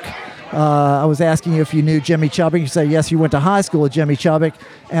Chubbuck, I was asking you if you knew Jimmy Chubbuck. You said yes, you went to high school with Jimmy Chubbuck,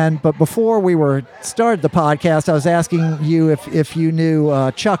 but before we started the podcast, I was asking you if you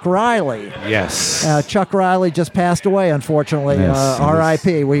knew Chuck Riley. Yes. Chuck Riley just passed away, unfortunately. Yes,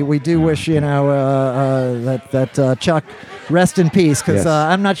 R.I.P. We do wish that Chuck rest in peace, because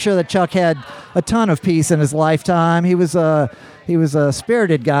I'm not sure that Chuck had a ton of peace in his lifetime. He was a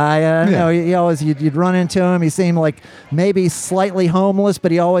spirited guy. You know, he always you'd run into him. He seemed like maybe slightly homeless,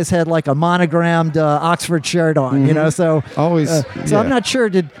 but he always had like a monogrammed Oxford shirt on. You know, so always. So I'm not sure.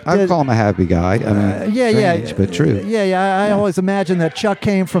 I'd call him a happy guy. I mean, strange, but true. I always imagine that Chuck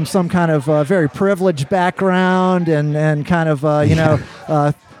came from some kind of very privileged background and kind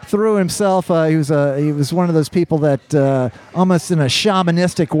of through himself, he was one of those people that almost in a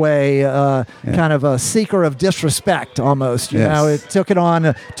shamanistic way, kind of a seeker of disrespect, almost. You know, it took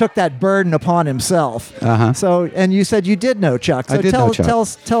that burden upon himself. So, and you said you did know Chuck. So I did know Chuck.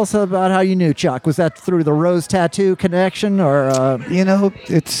 Tell us about how you knew Chuck. Was that through the Rose Tattoo connection, or he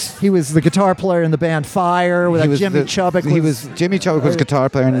was the guitar player in the band Fire? Jimmy Chubbuck was guitar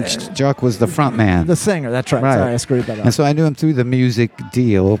player, and Chuck was the front man, the singer. That's right. Sorry, I screwed that up. And so I knew him through the music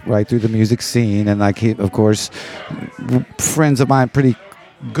deal. Right through the music scene, and of course, friends of mine, pretty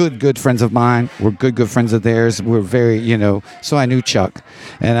good friends of mine, were good friends of theirs. We're very, so I knew Chuck,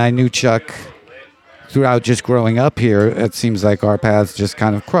 and I knew Chuck throughout just growing up here. It seems like our paths just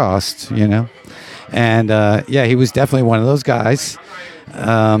kind of crossed, and he was definitely one of those guys,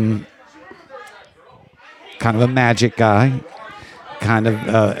 kind of a magic guy, kind of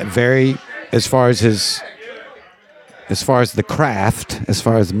very, as far as the craft, as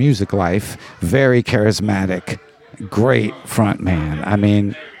far as music life, very charismatic, great front man. I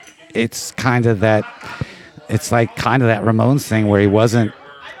mean, it's like kind of that Ramones thing where he wasn't,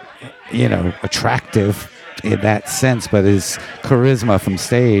 attractive in that sense, but his charisma from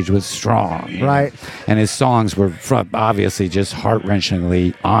stage was strong. Right. And his songs were obviously just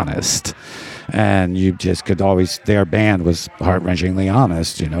heart-wrenchingly honest. And you just could always, their band was heart-wrenchingly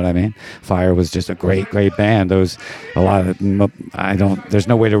honest, you know what I mean? Fire was just a great band. There's no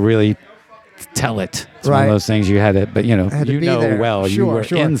way to really tell it. It's one of those things you had it, but you were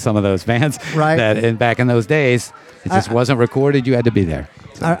in some of those bands. Right. That back in those days, it just wasn't recorded. You had to be there.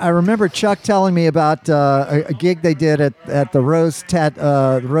 So. I remember Chuck telling me about a gig they did at the Rose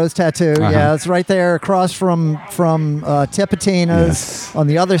Tattoo. Yeah, it's right there across from Tipitina's on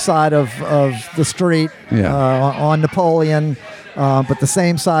the other side of the street on Napoleon. But the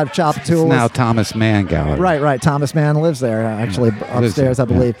same side of Chapatoulas. It's now Thomas Mann Gallery. Right. Thomas Mann lives there, actually, upstairs, I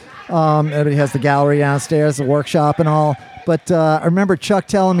believe. And he has the gallery downstairs, the workshop and all. But I remember Chuck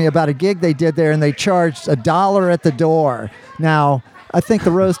telling me about a gig they did there, and they charged $1 at the door. Now, I think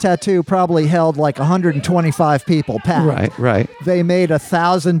the Rose Tattoo probably held like 125 people packed. Right. They made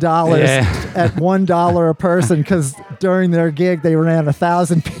 $1,000 at $1 a person because during their gig they ran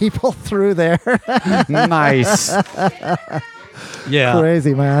 1,000 people through there. Nice. Yeah.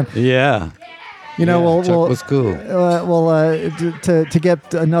 Crazy, man. Yeah. Chuck was cool. To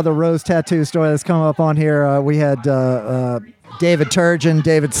get another Rose Tattoo story that's come up on here, we had David Turgeon,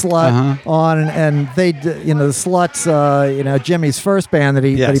 David Slut on, and they, the Sluts, Jimmy's first band that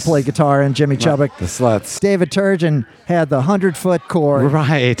he played guitar in, Jimmy Chubbuck. The Sluts. David Turgeon had the 100-foot cord.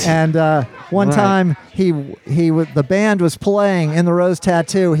 Right. And one time the band was playing in the Rose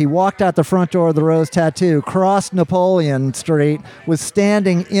Tattoo. He walked out the front door of the Rose Tattoo, crossed Napoleon Street, was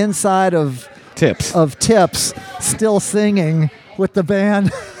standing inside of Tips, still singing with the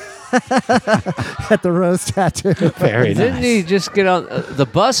band. At the Rose Tattoo. Very nice. Didn't he just get on? The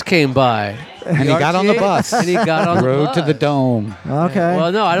bus came by. And he got on the bus. And he got on the rode bus. to the dome. Okay.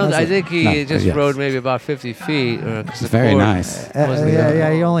 Well, no, I don't. I think he No, just yes. rode maybe about 50 feet. It's very nice.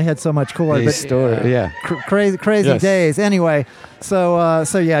 Yeah, he only had so much cord, but Yeah. crazy Yes. days. Anyway, so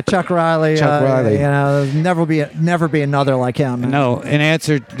yeah, Chuck Riley. Chuck Riley. You know, never be another like him. No, in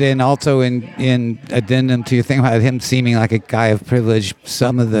answer, then also in addendum to your thing about him seeming like a guy of privilege,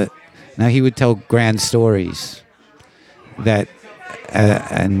 now he would tell grand stories that,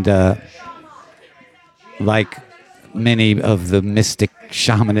 like many of the mystic,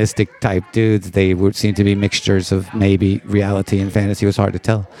 shamanistic type dudes, they seem to be mixtures of maybe reality and fantasy. It was hard to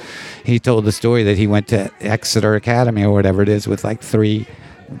tell. He told the story that he went to Exeter Academy or whatever it is with like 3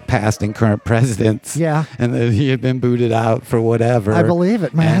 past and current presidents. Yeah. And that he had been booted out for whatever. I believe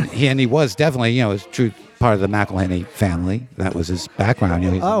it, man. And he was definitely, a true part of the McElhenney family. That was his background.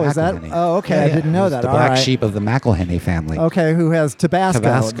 He's Oh, a is that? McElhenney. Oh, okay. I Yeah, didn't know he was that. The All black right. sheep of the McElhenney family. Okay, who has Tabasco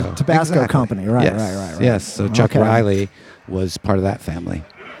Exactly. Company. Right, Yes. right. Yes. So Chuck Okay. Riley was part of that family.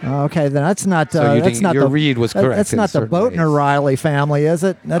 Okay, then that's not. So you that's think not your the read was correct That's in not the certain Boatner ways. Riley family, is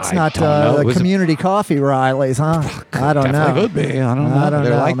it? That's I not don't know. It the was a- community coffee Rileys, huh? I don't know. Definitely could be. I don't know. I don't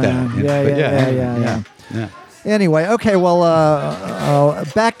They're know, like man. that. Yeah, But yeah. yeah. Anyway, okay. Well,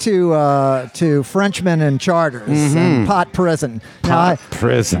 back to Frenchmen and charters and Pot Prison. Pot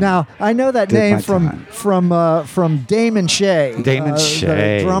Prison. Now I know that Did name my from Damon Shea. Damon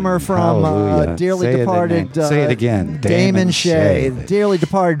Shea. the drummer from Hallelujah. dearly Say it departed. again. Say it again. Damon Shea, Shea. dearly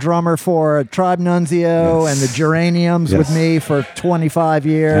departed drummer for Tribe Nunzio Yes. and the Geraniums with Yes. me for 25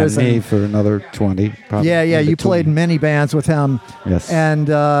 years. And me for another 20. Probably Yeah, in you between. played in many bands with him. Yes.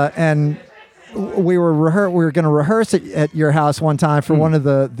 And we were going to rehearse at your house one time for one of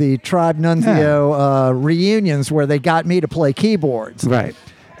the Tribe Nunzio reunions where they got me to play keyboards. Right.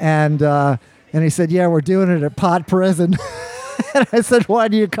 And he said, "Yeah, we're doing it at Pot Prison." And I said, "Why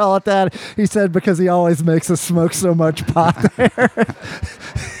do you call it that?" He said, "Because he always makes us smoke so much pot there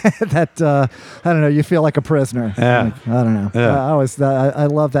that I don't know. You feel like a prisoner." Yeah. Like, I don't know. Yeah. I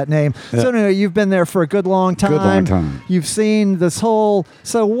love that name. Yeah. So anyway, you've been there for a good long time. Good long time. You've seen this whole.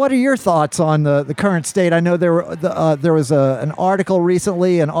 So what are your thoughts on the current state? I know there was an article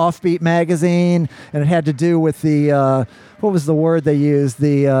recently in Offbeat magazine, and it had to do with the. What was the word they used?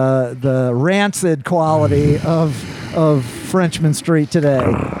 The rancid quality of Frenchman Street today.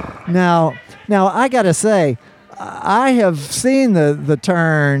 Now I gotta say, I have seen the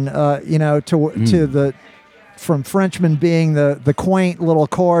turn, to the from Frenchman being the quaint little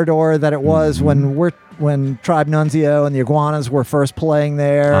corridor that it was when Tribe Nunzio and the Iguanas were first playing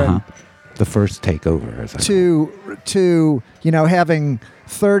there. Uh-huh. The first takeover, as I to having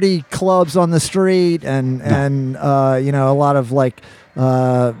 30 clubs on the street and a lot of like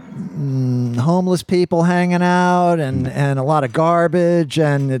homeless people hanging out and a lot of garbage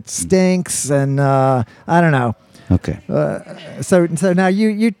and it stinks and I don't know. Okay. So now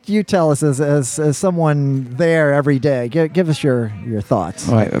you tell us as someone there every day. Give us your thoughts.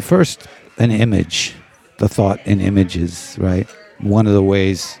 All right. First, an image. The thought in images, right? One of the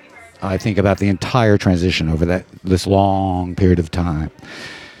ways I think about the entire transition over this long period of time.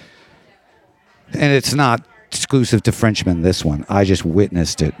 And it's not exclusive to Frenchmen, this one. I just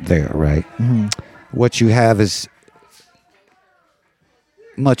witnessed it there, right? Mm-hmm. What you have is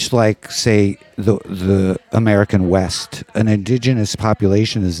much like, say, the American West. An indigenous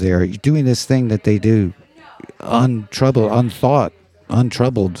population is there doing this thing that they do, untroubled, unthought,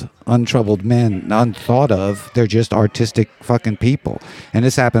 untroubled men, unthought of. They're just artistic fucking people, and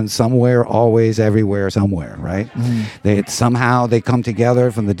this happens somewhere, always, everywhere, somewhere, right? Somehow they come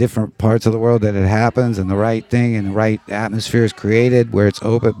together from the different parts of the world that it happens, and the right thing and the right atmosphere is created where it's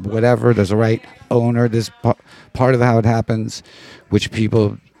open, whatever. There's a right owner. This part of how it happens, which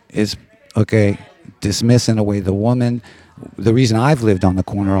people is dismiss in a way. The woman. The reason I've lived on the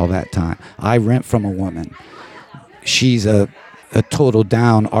corner all that time, I rent from a woman. She's a total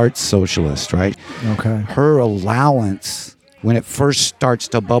down arts socialist, right? Okay. Her allowance, when it first starts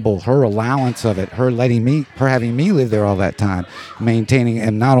to bubble, her allowance of it, her having me live there all that time, maintaining,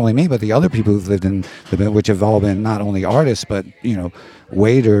 and not only me, but the other people who've lived in which have all been not only artists, but,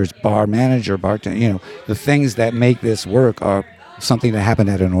 waiters, bar manager, bartender, the things that make this work are something that happened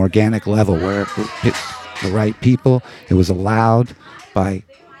at an organic level where it hit the right people. It was allowed by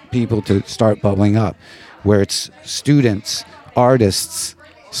people to start bubbling up, where it's students, artists,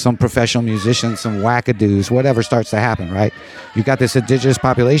 some professional musicians, some wackadoos, whatever starts to happen, right? You got this indigenous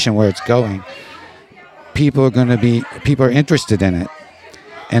population where it's going. People are interested in it,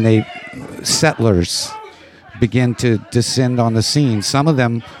 and settlers begin to descend on the scene. Some of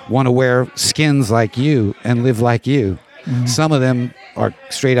them want to wear skins like you and live like you. Mm-hmm. Some of them are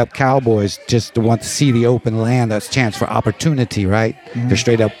straight up cowboys just to want to see the open land. That's a chance for opportunity, right? They're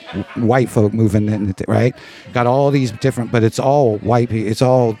straight up white folk moving in, right? Got all these different, but it's all white people. It's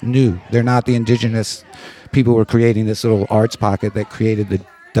all new. They're not the indigenous people who are creating this little arts pocket that created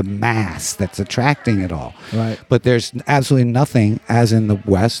the mass that's attracting it all. Right. But there's absolutely nothing, as in the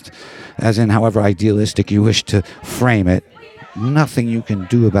West, as in however idealistic you wish to frame it, nothing you can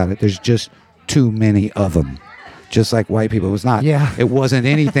do about it. There's just too many of them. Just like white people. It was not. Yeah. It wasn't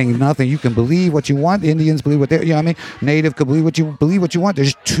anything, nothing. You can believe what you want. The Indians believe what they, you know what I mean? Native could believe what you want.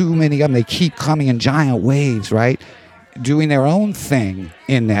 There's too many of them. They keep coming in giant waves, right? Doing their own thing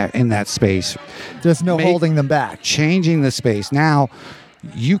in that space. There's no holding them back. Changing the space. Now,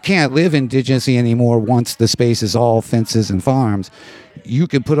 you can't live indigenously anymore once the space is all fences and farms. You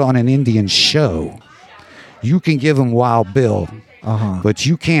can put on an Indian show. You can give them Wild Bill, but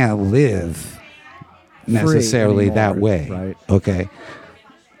you can't live necessarily that way. Right. Okay.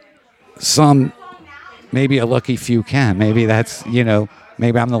 Some, maybe a lucky few can. Maybe that's,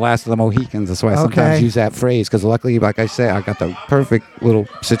 maybe I'm the last of the Mohicans. That's why I sometimes use that phrase, because luckily, like I say, I got the perfect little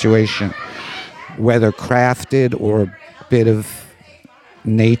situation, whether crafted or a bit of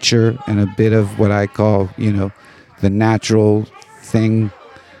nature and a bit of what I call, the natural thing.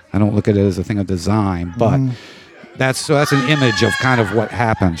 I don't look at it as a thing of design, but that's an image of kind of what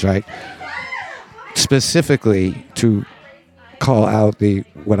happens, right? Specifically to call out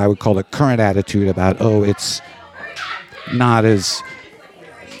what I would call the current attitude about, it's not as,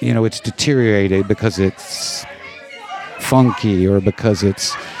 it's deteriorated because it's funky or because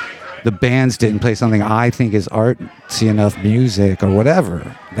the bands didn't play something I think is artsy enough music or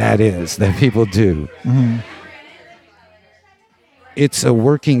whatever that is that people do. It's a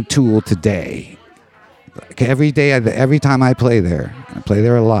working tool today. Like every day, every time I play there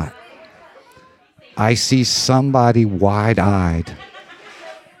a lot, I see somebody wide-eyed,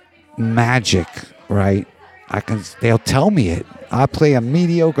 magic, right? They'll tell me it. I play a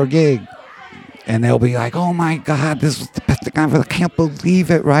mediocre gig, and they'll be like, "Oh my God, this was the best thing ever! I can't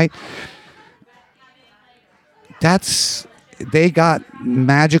believe it!" Right? They got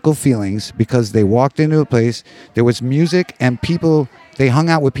magical feelings because they walked into a place. There was music and people. They hung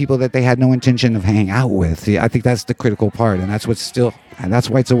out with people that they had no intention of hanging out with. I think that's the critical part, and that's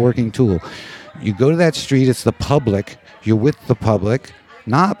why it's a working tool. You go to that street, it's the public, you're with the public,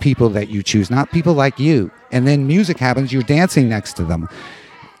 not people that you choose, not people like you. And then music happens, you're dancing next to them.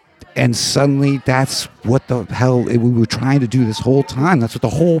 And suddenly that's what the hell we were trying to do this whole time. That's what the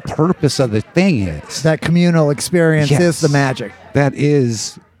whole purpose of the thing is. That communal experience is the magic. That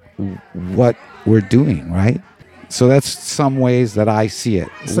is what we're doing, right? So that's some ways that I see it.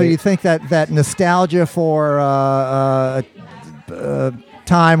 So you think that nostalgia for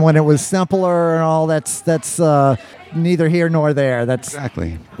time when it was simpler and all that's neither here nor there. That's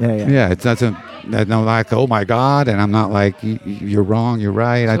exactly. Yeah. It doesn't. I'm not like, oh my God, and I'm not like you're wrong, you're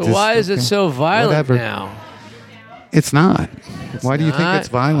right. So why is it so violent now? It's not. Why do you think it's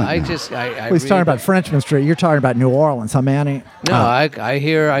violent? He's talking about Frenchman Street. You're talking about New Orleans, huh, Manny? No,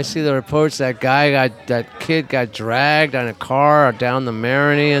 I see the reports that kid got dragged on a car down the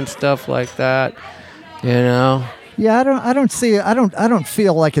Marigny and stuff like that. Yeah, I don't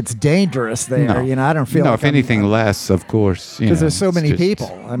feel like it's dangerous there. No. I don't feel. No, like if anything, less, of course. Because there's so many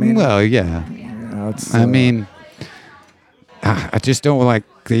people. I mean, well, yeah. I just don't like.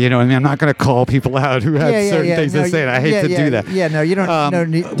 I'm not going to call people out who have certain things to say. And I hate to do that. Yeah, no, you don't. Don't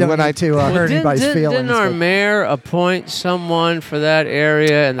need to hurt anybody's feelings. Didn't our mayor appoint someone for that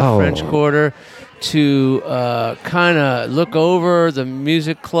area in the French Quarter to kind of look over the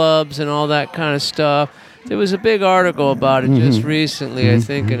music clubs and all that kind of stuff? There was a big article about it just recently, I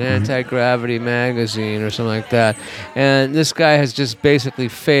think, in Anti-Gravity magazine or something like that. And this guy has just basically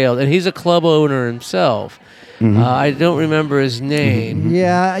failed. And he's a club owner himself. I don't remember his name.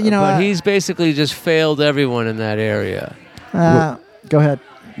 Yeah, but he's basically just failed everyone in that area. Go ahead.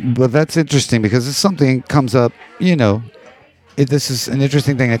 But that's interesting because it's something comes up, this is an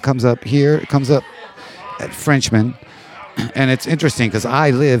interesting thing that comes up here. It comes up at Frenchman. And it's interesting because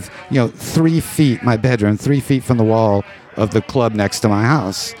I live, 3 feet, my bedroom, 3 feet from the wall of the club next to my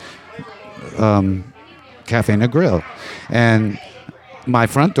house, Cafe and Grill. And my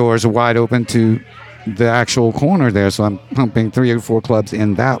front doors are wide open to the actual corner there, so I'm pumping 3 or 4 clubs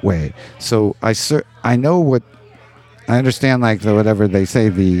in that way. So I know I understand, like whatever they say,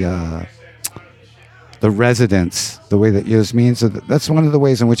 the residents, the way that use means. So that's one of the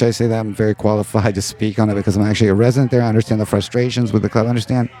ways in which I say that I'm very qualified to speak on it because I'm actually a resident there. I understand the frustrations with the club.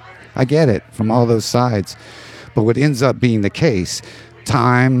 I get it from all those sides. But what ends up being the case,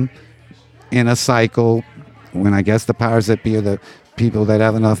 time in a cycle, when I guess the powers that be are the people that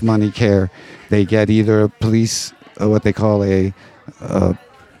have enough money care. They get either a police, what they call a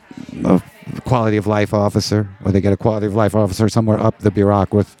quality of life officer, or they get a quality of life officer somewhere up the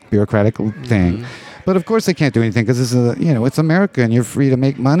bureaucratic thing. But of course they can't do anything because this is it's America, and you're free to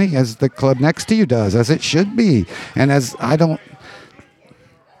make money as the club next to you does, as it should be. And it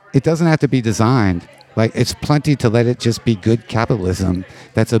doesn't have to be designed. Like, it's plenty to let it just be good capitalism.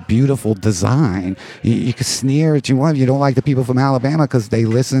 That's a beautiful design. You can sneer at you want. You don't like the people from Alabama because they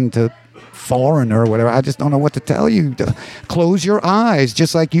listen to Foreigner or whatever. I just don't know what to tell you. Close your eyes,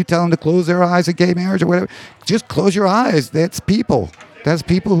 just like you tell them to close their eyes at gay marriage or whatever. Just close your eyes. That's people. That's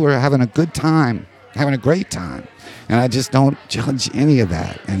people who are having a good time, having a great time. And I just don't judge any of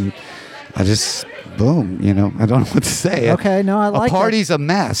that. And I just, boom, I don't know what to say. Okay, no, I like it. A party's a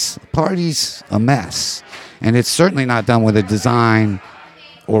mess. Party's a mess. And it's certainly not done with a design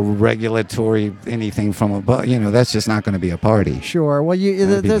or regulatory anything from above. That's just not going to be a party. Sure. Well,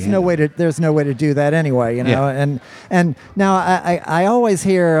 there's no way to do that anyway. Yeah. And now I always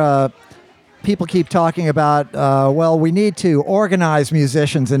hear people keep talking about we need to organize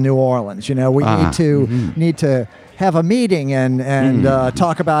musicians in New Orleans. We need to have a meeting and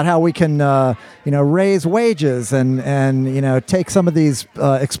talk about how we can raise wages and take some of these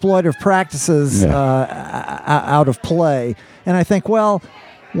exploitive practices out of play. And I think, well,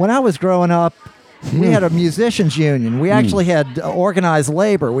 when I was growing up, we had a musicians union. We actually had organized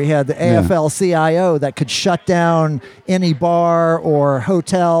labor. We had the AFL-CIO that could shut down any bar or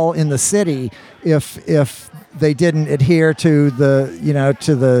hotel in the city if they didn't adhere to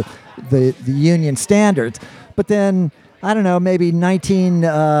the union standards. But then, I don't know, maybe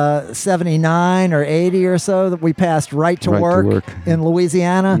 1979 or 80 or so, that we passed right to work in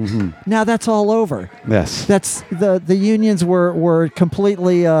Louisiana. Mm-hmm. Now that's all over. Yes. That's the unions were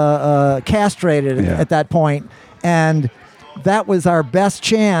completely castrated at that point, and that was our best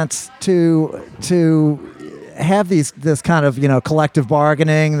chance to have this kind of collective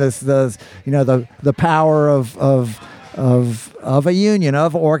bargaining, the power of a union,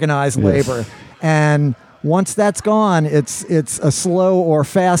 of organized labor. And once that's gone, it's a slow or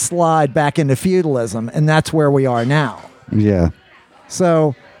fast slide back into feudalism, and that's where we are now. Yeah.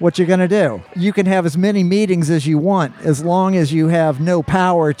 So what you're going to do, you can have as many meetings as you want, as long as you have no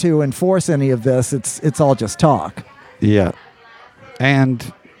power to enforce any of this. It's all just talk. Yeah.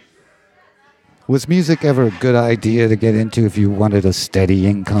 And was music ever a good idea to get into if you wanted a steady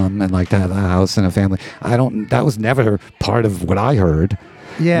income and like to have a house and a family? That was never part of what I heard.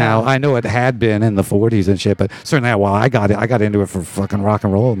 Yeah. Now, I know it had been in the 40s and shit, but certainly I got into it for fucking rock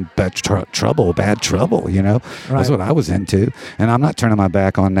and roll and bad trouble, That's what I was into. And I'm not turning my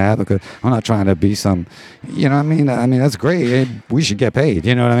back on that because I'm not trying to be some, I mean, that's great. We should get paid,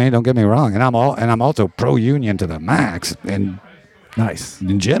 Don't get me wrong. And I'm also pro-union to the max and nice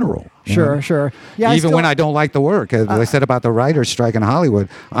in general. Sure. Yeah. Even when I don't like the work, as I said about the writers' strike in Hollywood,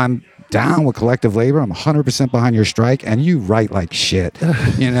 I'm down with collective labor. I'm 100% behind your strike, and you write like shit.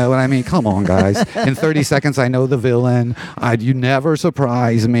 You know what I mean? Come on, guys. In 30 seconds, I know the villain. You never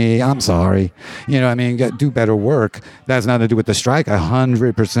surprise me. I'm sorry. Do better work. That has nothing to do with the strike. I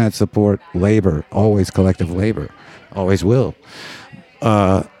 100% support labor. Always collective labor. Always will.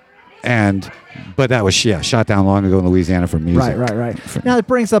 But that was shot down long ago in Louisiana for music. Right. Now it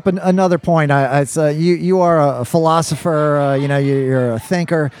brings up another point. You are a philosopher. You're a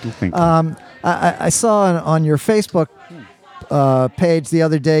thinker. I saw on your Facebook page the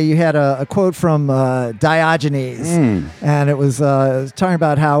other day you had a quote from Diogenes, and it was talking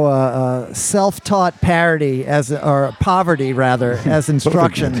about how self-taught poverty as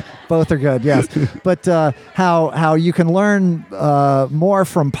instruction. Both are good, yes. But how you can learn more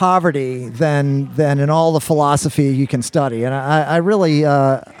from poverty than in all the philosophy you can study, and I really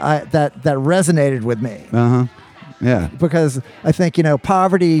that resonated with me. Yeah. Because I think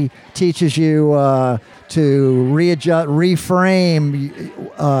poverty teaches you to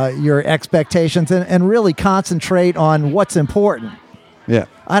reframe your expectations and really concentrate on what's important. Yeah.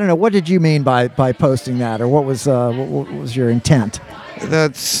 I don't know. What did you mean by posting that, or what was your intent?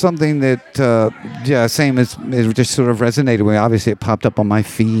 That's something that, same as it just sort of resonated with me. Obviously, it popped up on my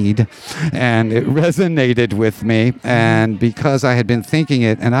feed, and it resonated with me. And because I had been thinking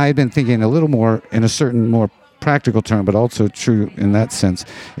it, and I had been thinking a little more in a certain more practical term, but also true in that sense,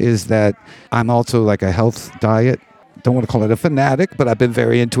 is that I'm also like a health diet. Don't want to call it a fanatic, but I've been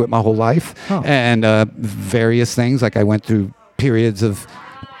very into it my whole life. And various things, like I went through periods of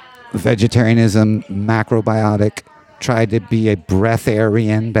vegetarianism, macrobiotic tried to be a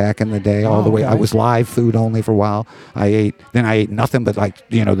breatharian back in the day, all the way. I was live food only for a while. I ate nothing but like,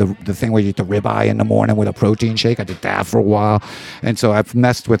 the thing where you eat the ribeye in the morning with a protein shake. I did that for a while. And so I've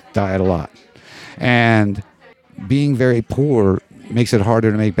messed with diet a lot. And being very poor makes it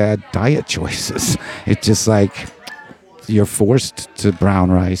harder to make bad diet choices. It's just like you're forced to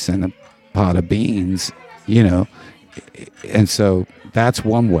brown rice and a pot of beans, and so that's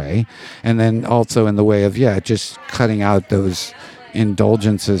one way. And then also in the way of just cutting out those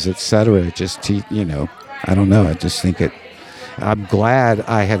indulgences, etc. Just I don't know, I just think I'm glad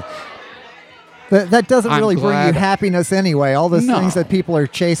I have. That doesn't really bring you happiness anyway. All those things that people are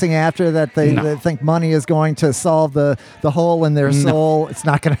chasing after, that they think money is going to solve the hole in their soul. It's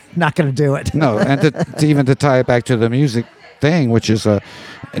not gonna do it. No, and to tie it back to the music thing, which is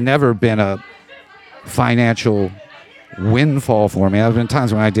never been a financial windfall for me. There have been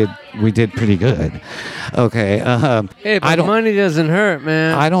times when we did pretty good. Okay. Hey, but money doesn't hurt,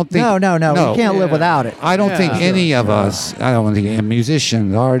 man. I don't think. No. You can't live without it. I don't think any of us. I don't think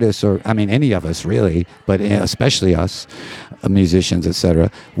musicians, artists, or any of us really, but especially us, musicians, etc.,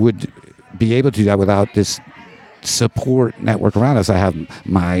 would be able to do that without this support network around us. I have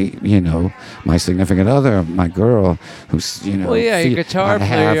my significant other, my girl, who's Well, yeah, your guitar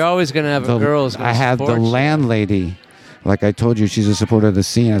player. You're always going to have a girl who's going to I have the landlady. Like I told you, she's a supporter of the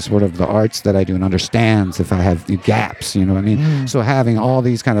scene, a supporter of the arts that I do, and understands if I have the gaps, you know what I mean? So having all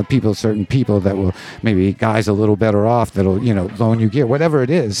these kind of people, certain people that will, maybe guys a little better off, that'll, loan you gear, whatever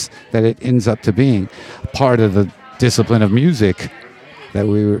it is that it ends up to being, part of the discipline of music that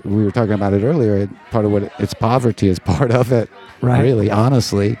we were talking about it earlier. Part of what it's poverty is part of it, right? Really,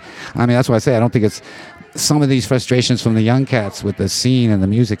 honestly. I mean, that's why I say I don't think it's some of these frustrations from the young cats with the scene and the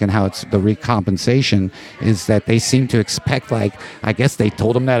music and how it's the recompensation is that they seem to expect, like, I guess they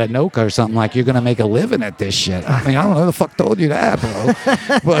told them that at Noka or something, like, you're going to make a living at this shit. I mean, I don't know who the fuck told you that,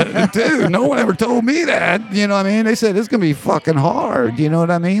 bro. But, dude, no one ever told me that. You know what I mean? They said it's going to be fucking hard. You know what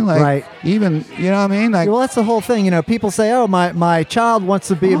I mean? Like, right. Even, you know what I mean? Like, well, that's the whole thing. People say, oh, my child wants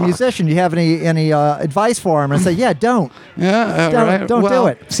to be a musician. Do you have any advice for him? And I say, yeah, don't. Yeah, right. Don't do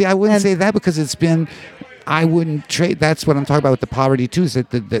it. See, I wouldn't say that because it's been... I wouldn't trade. That's what I'm talking about with the poverty too. Is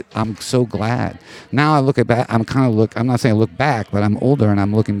that I'm so glad now. I look at back. I'm not saying I look back, but I'm older and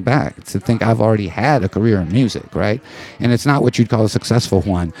I'm looking back to think I've already had a career in music, right? And it's not what you'd call a successful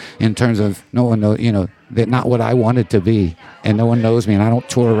one in terms of no one knows. That not what I wanted to be, and no one knows me, and I don't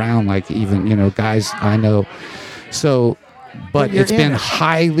tour around like even guys I know. So. But it's been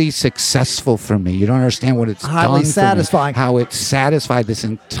highly successful for me. You don't understand what it's highly done satisfying. For me, how it satisfied this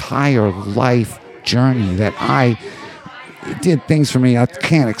entire life journey that it did things for me I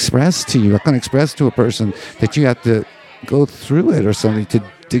can't express to you. I can't express to a person that you have to go through it or something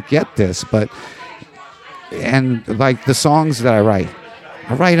to get this. And like the songs that I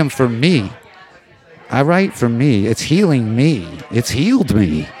write them for me. I write for me. It's healing me. It's healed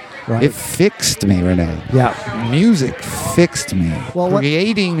me. Right. It fixed me, Renee. Yeah. Music fixed me. Well,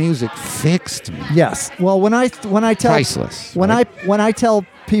 creating music fixed me. Yes. Well, when I tell priceless. When I tell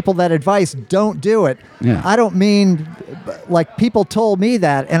people that advice, don't do it. Yeah. I don't mean like people told me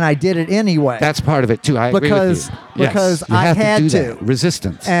that and I did it anyway. That's part of it too. I agree with you. Because you I have had to.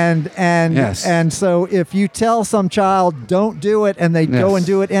 Resistance. And so if you tell some child don't do it and they go and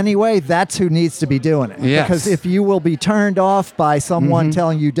do it anyway, that's who needs to be doing it. Yes. Because if you will be turned off by someone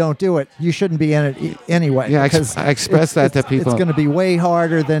telling you don't do it, you shouldn't be in it anyway. Yeah, I express that to people. It's going to be way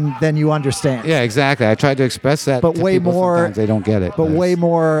harder than you understand. Yeah, exactly. I tried to express that to way people. more. Sometimes they don't get it. But way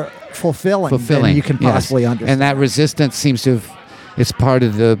more fulfilling than you can possibly understand. And that resistance seems to have, it's part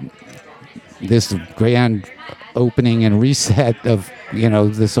of this grand opening and reset of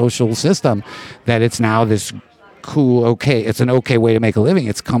the social system, that it's now this cool, it's an okay way to make a living.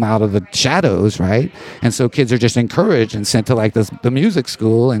 It's come out of the shadows, right? And so kids are just encouraged and sent to like the music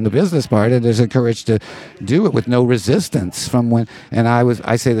school and the business part, and they're encouraged to do it with no resistance from when. And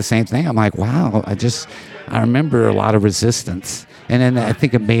I say the same thing. I'm like, wow, I remember a lot of resistance. And then I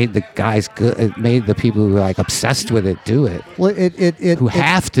think it made the guys good. It made the people who are like obsessed with it do it. Well, who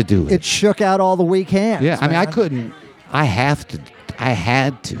have to do it. It shook out all the weak hands. Yeah, I mean, I couldn't. I had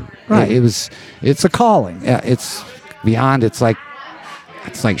to. Right. It's a calling. Yeah, it's beyond. It's like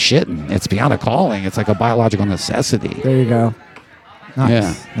shitting. It's beyond a calling. It's like a biological necessity. There you go. Nice.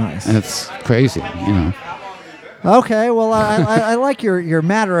 Yeah. Nice. And it's crazy, Okay, well, I like your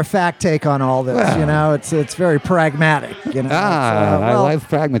matter-of-fact take on all this. Well, it's very pragmatic. I like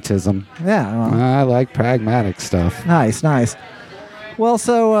pragmatism. Yeah, well, I like pragmatic stuff. Nice. Well,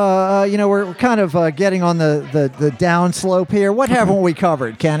 so we're kind of getting on the down slope here. What haven't we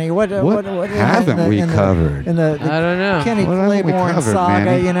covered, Kenny? What haven't we covered? In the I don't know. Kenny What haven't we Claiborne covered, saga.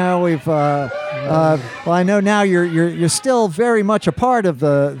 Manny? You know, we've. Well, I know now you're still very much a part of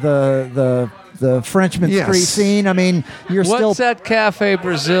the Frenchman Yes. Street scene. I mean, you're still. What's at Cafe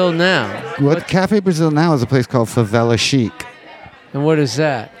Brazil now? What Cafe Brazil now is a place called Favela Chic. And what is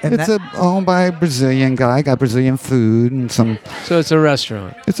that? And It's owned by a Brazilian guy. Got Brazilian food and some. So it's a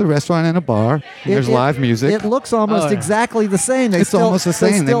restaurant. It's a restaurant and a bar. There's live music. It looks almost Oh, yeah. exactly the same. It's almost the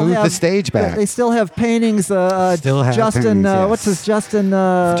same. They still moved the have- stage back. They still have paintings. Still have Justin. paintings, yes. What's his Justin?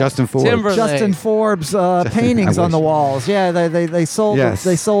 Justin Ford. Timberlake. Justin Forbes paintings I on the wish. walls. Yeah, they sold Yes.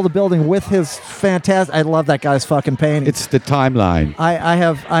 they sold the building with his fantastic. I love that guy's fucking paintings. It's the timeline. I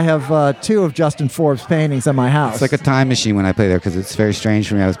have two of Justin Forbes paintings in my house. It's like a time machine when I play there because it's very strange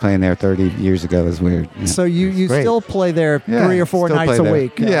for me. I was playing there 30 years ago. It's weird. Yeah. So you Great. still play there Yeah, 3 or 4 still nights play a there.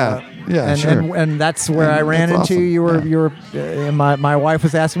 week. Yeah, yeah, and, sure. and that's where And I ran that's into awesome. you. My wife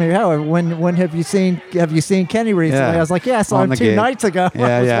was asking me, when have you seen Kenny recently? Yeah. I was like, yeah, I saw On him the 2 gig. nights ago. I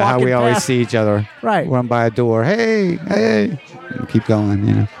Yeah, was yeah. How walking we always past. see each other. Right. Run by a door. Hey, hey. And keep going,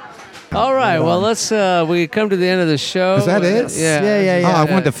 you know. All right. Well, let's. We come to the end of the show. Is that it? Yeah. Yeah. Oh, I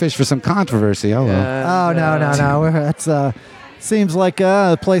wanted to fish for some controversy. Oh, well. Oh no! That's seems like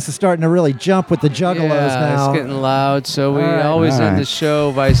the place is starting to really jump with the juggalos now. It's getting loud. So we All right. always All end right. the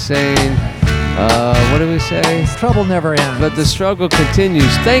show by saying, what do we say? Trouble never ends. But the struggle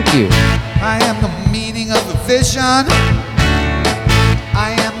continues. Thank you. I am the meaning of the vision.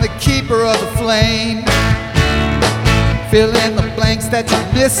 I am the keeper of the flame. Fill in the blanks that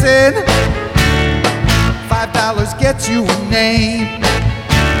you're missing. $5 gets you a name.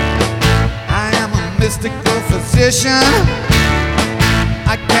 I am a mystical physician.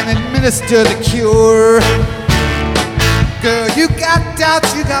 I can administer the cure. Girl, you got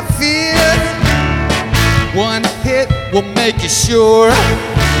doubts, you got fears. One hit will make you sure.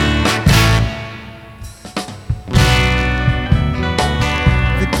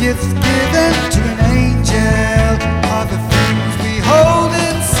 The gifts given to an angel are the things we hold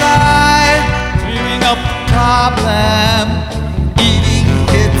inside. Clearing up the problem, eating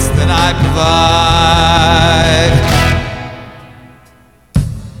hits that I provide.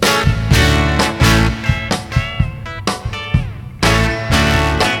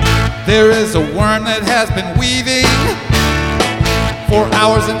 There is a worm that has been weaving for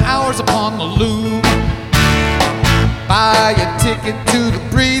hours and hours upon the loom. Buy a ticket to the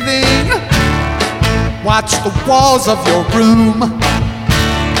breathing. Watch the walls of your room.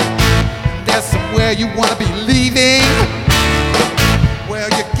 There's somewhere you want to be leaving. Well,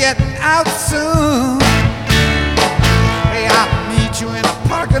 you're getting out soon. Hey, I'll meet you in a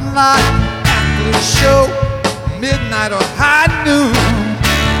parking lot after the show, midnight or high noon.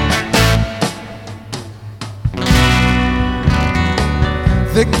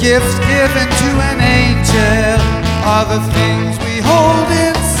 The gifts given to an angel are the things we hold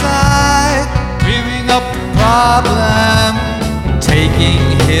inside. Clearing up the problem, taking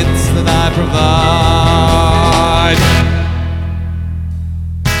hits that I provide.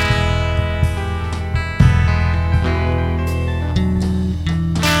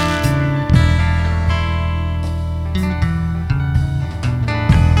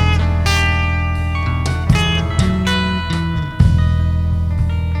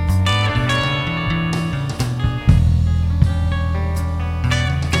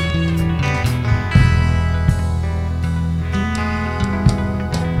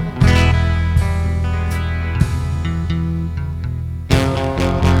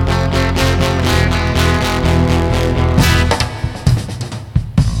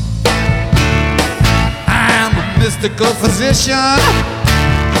 Mystical physician,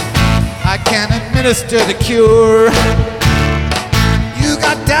 I can administer the cure. You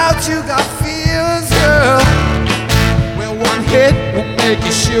got doubts, you got fears, girl. Well, one hit will make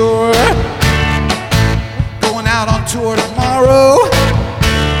you sure. Going out on tour tomorrow.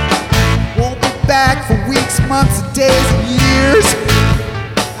 Won't be back for weeks, months, days, and years.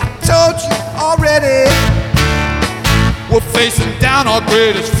 I told you already. We're facing down our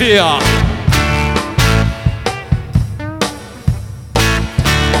greatest fear.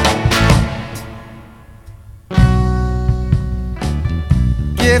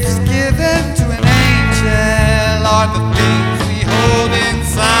 Gifts given to an angel are the things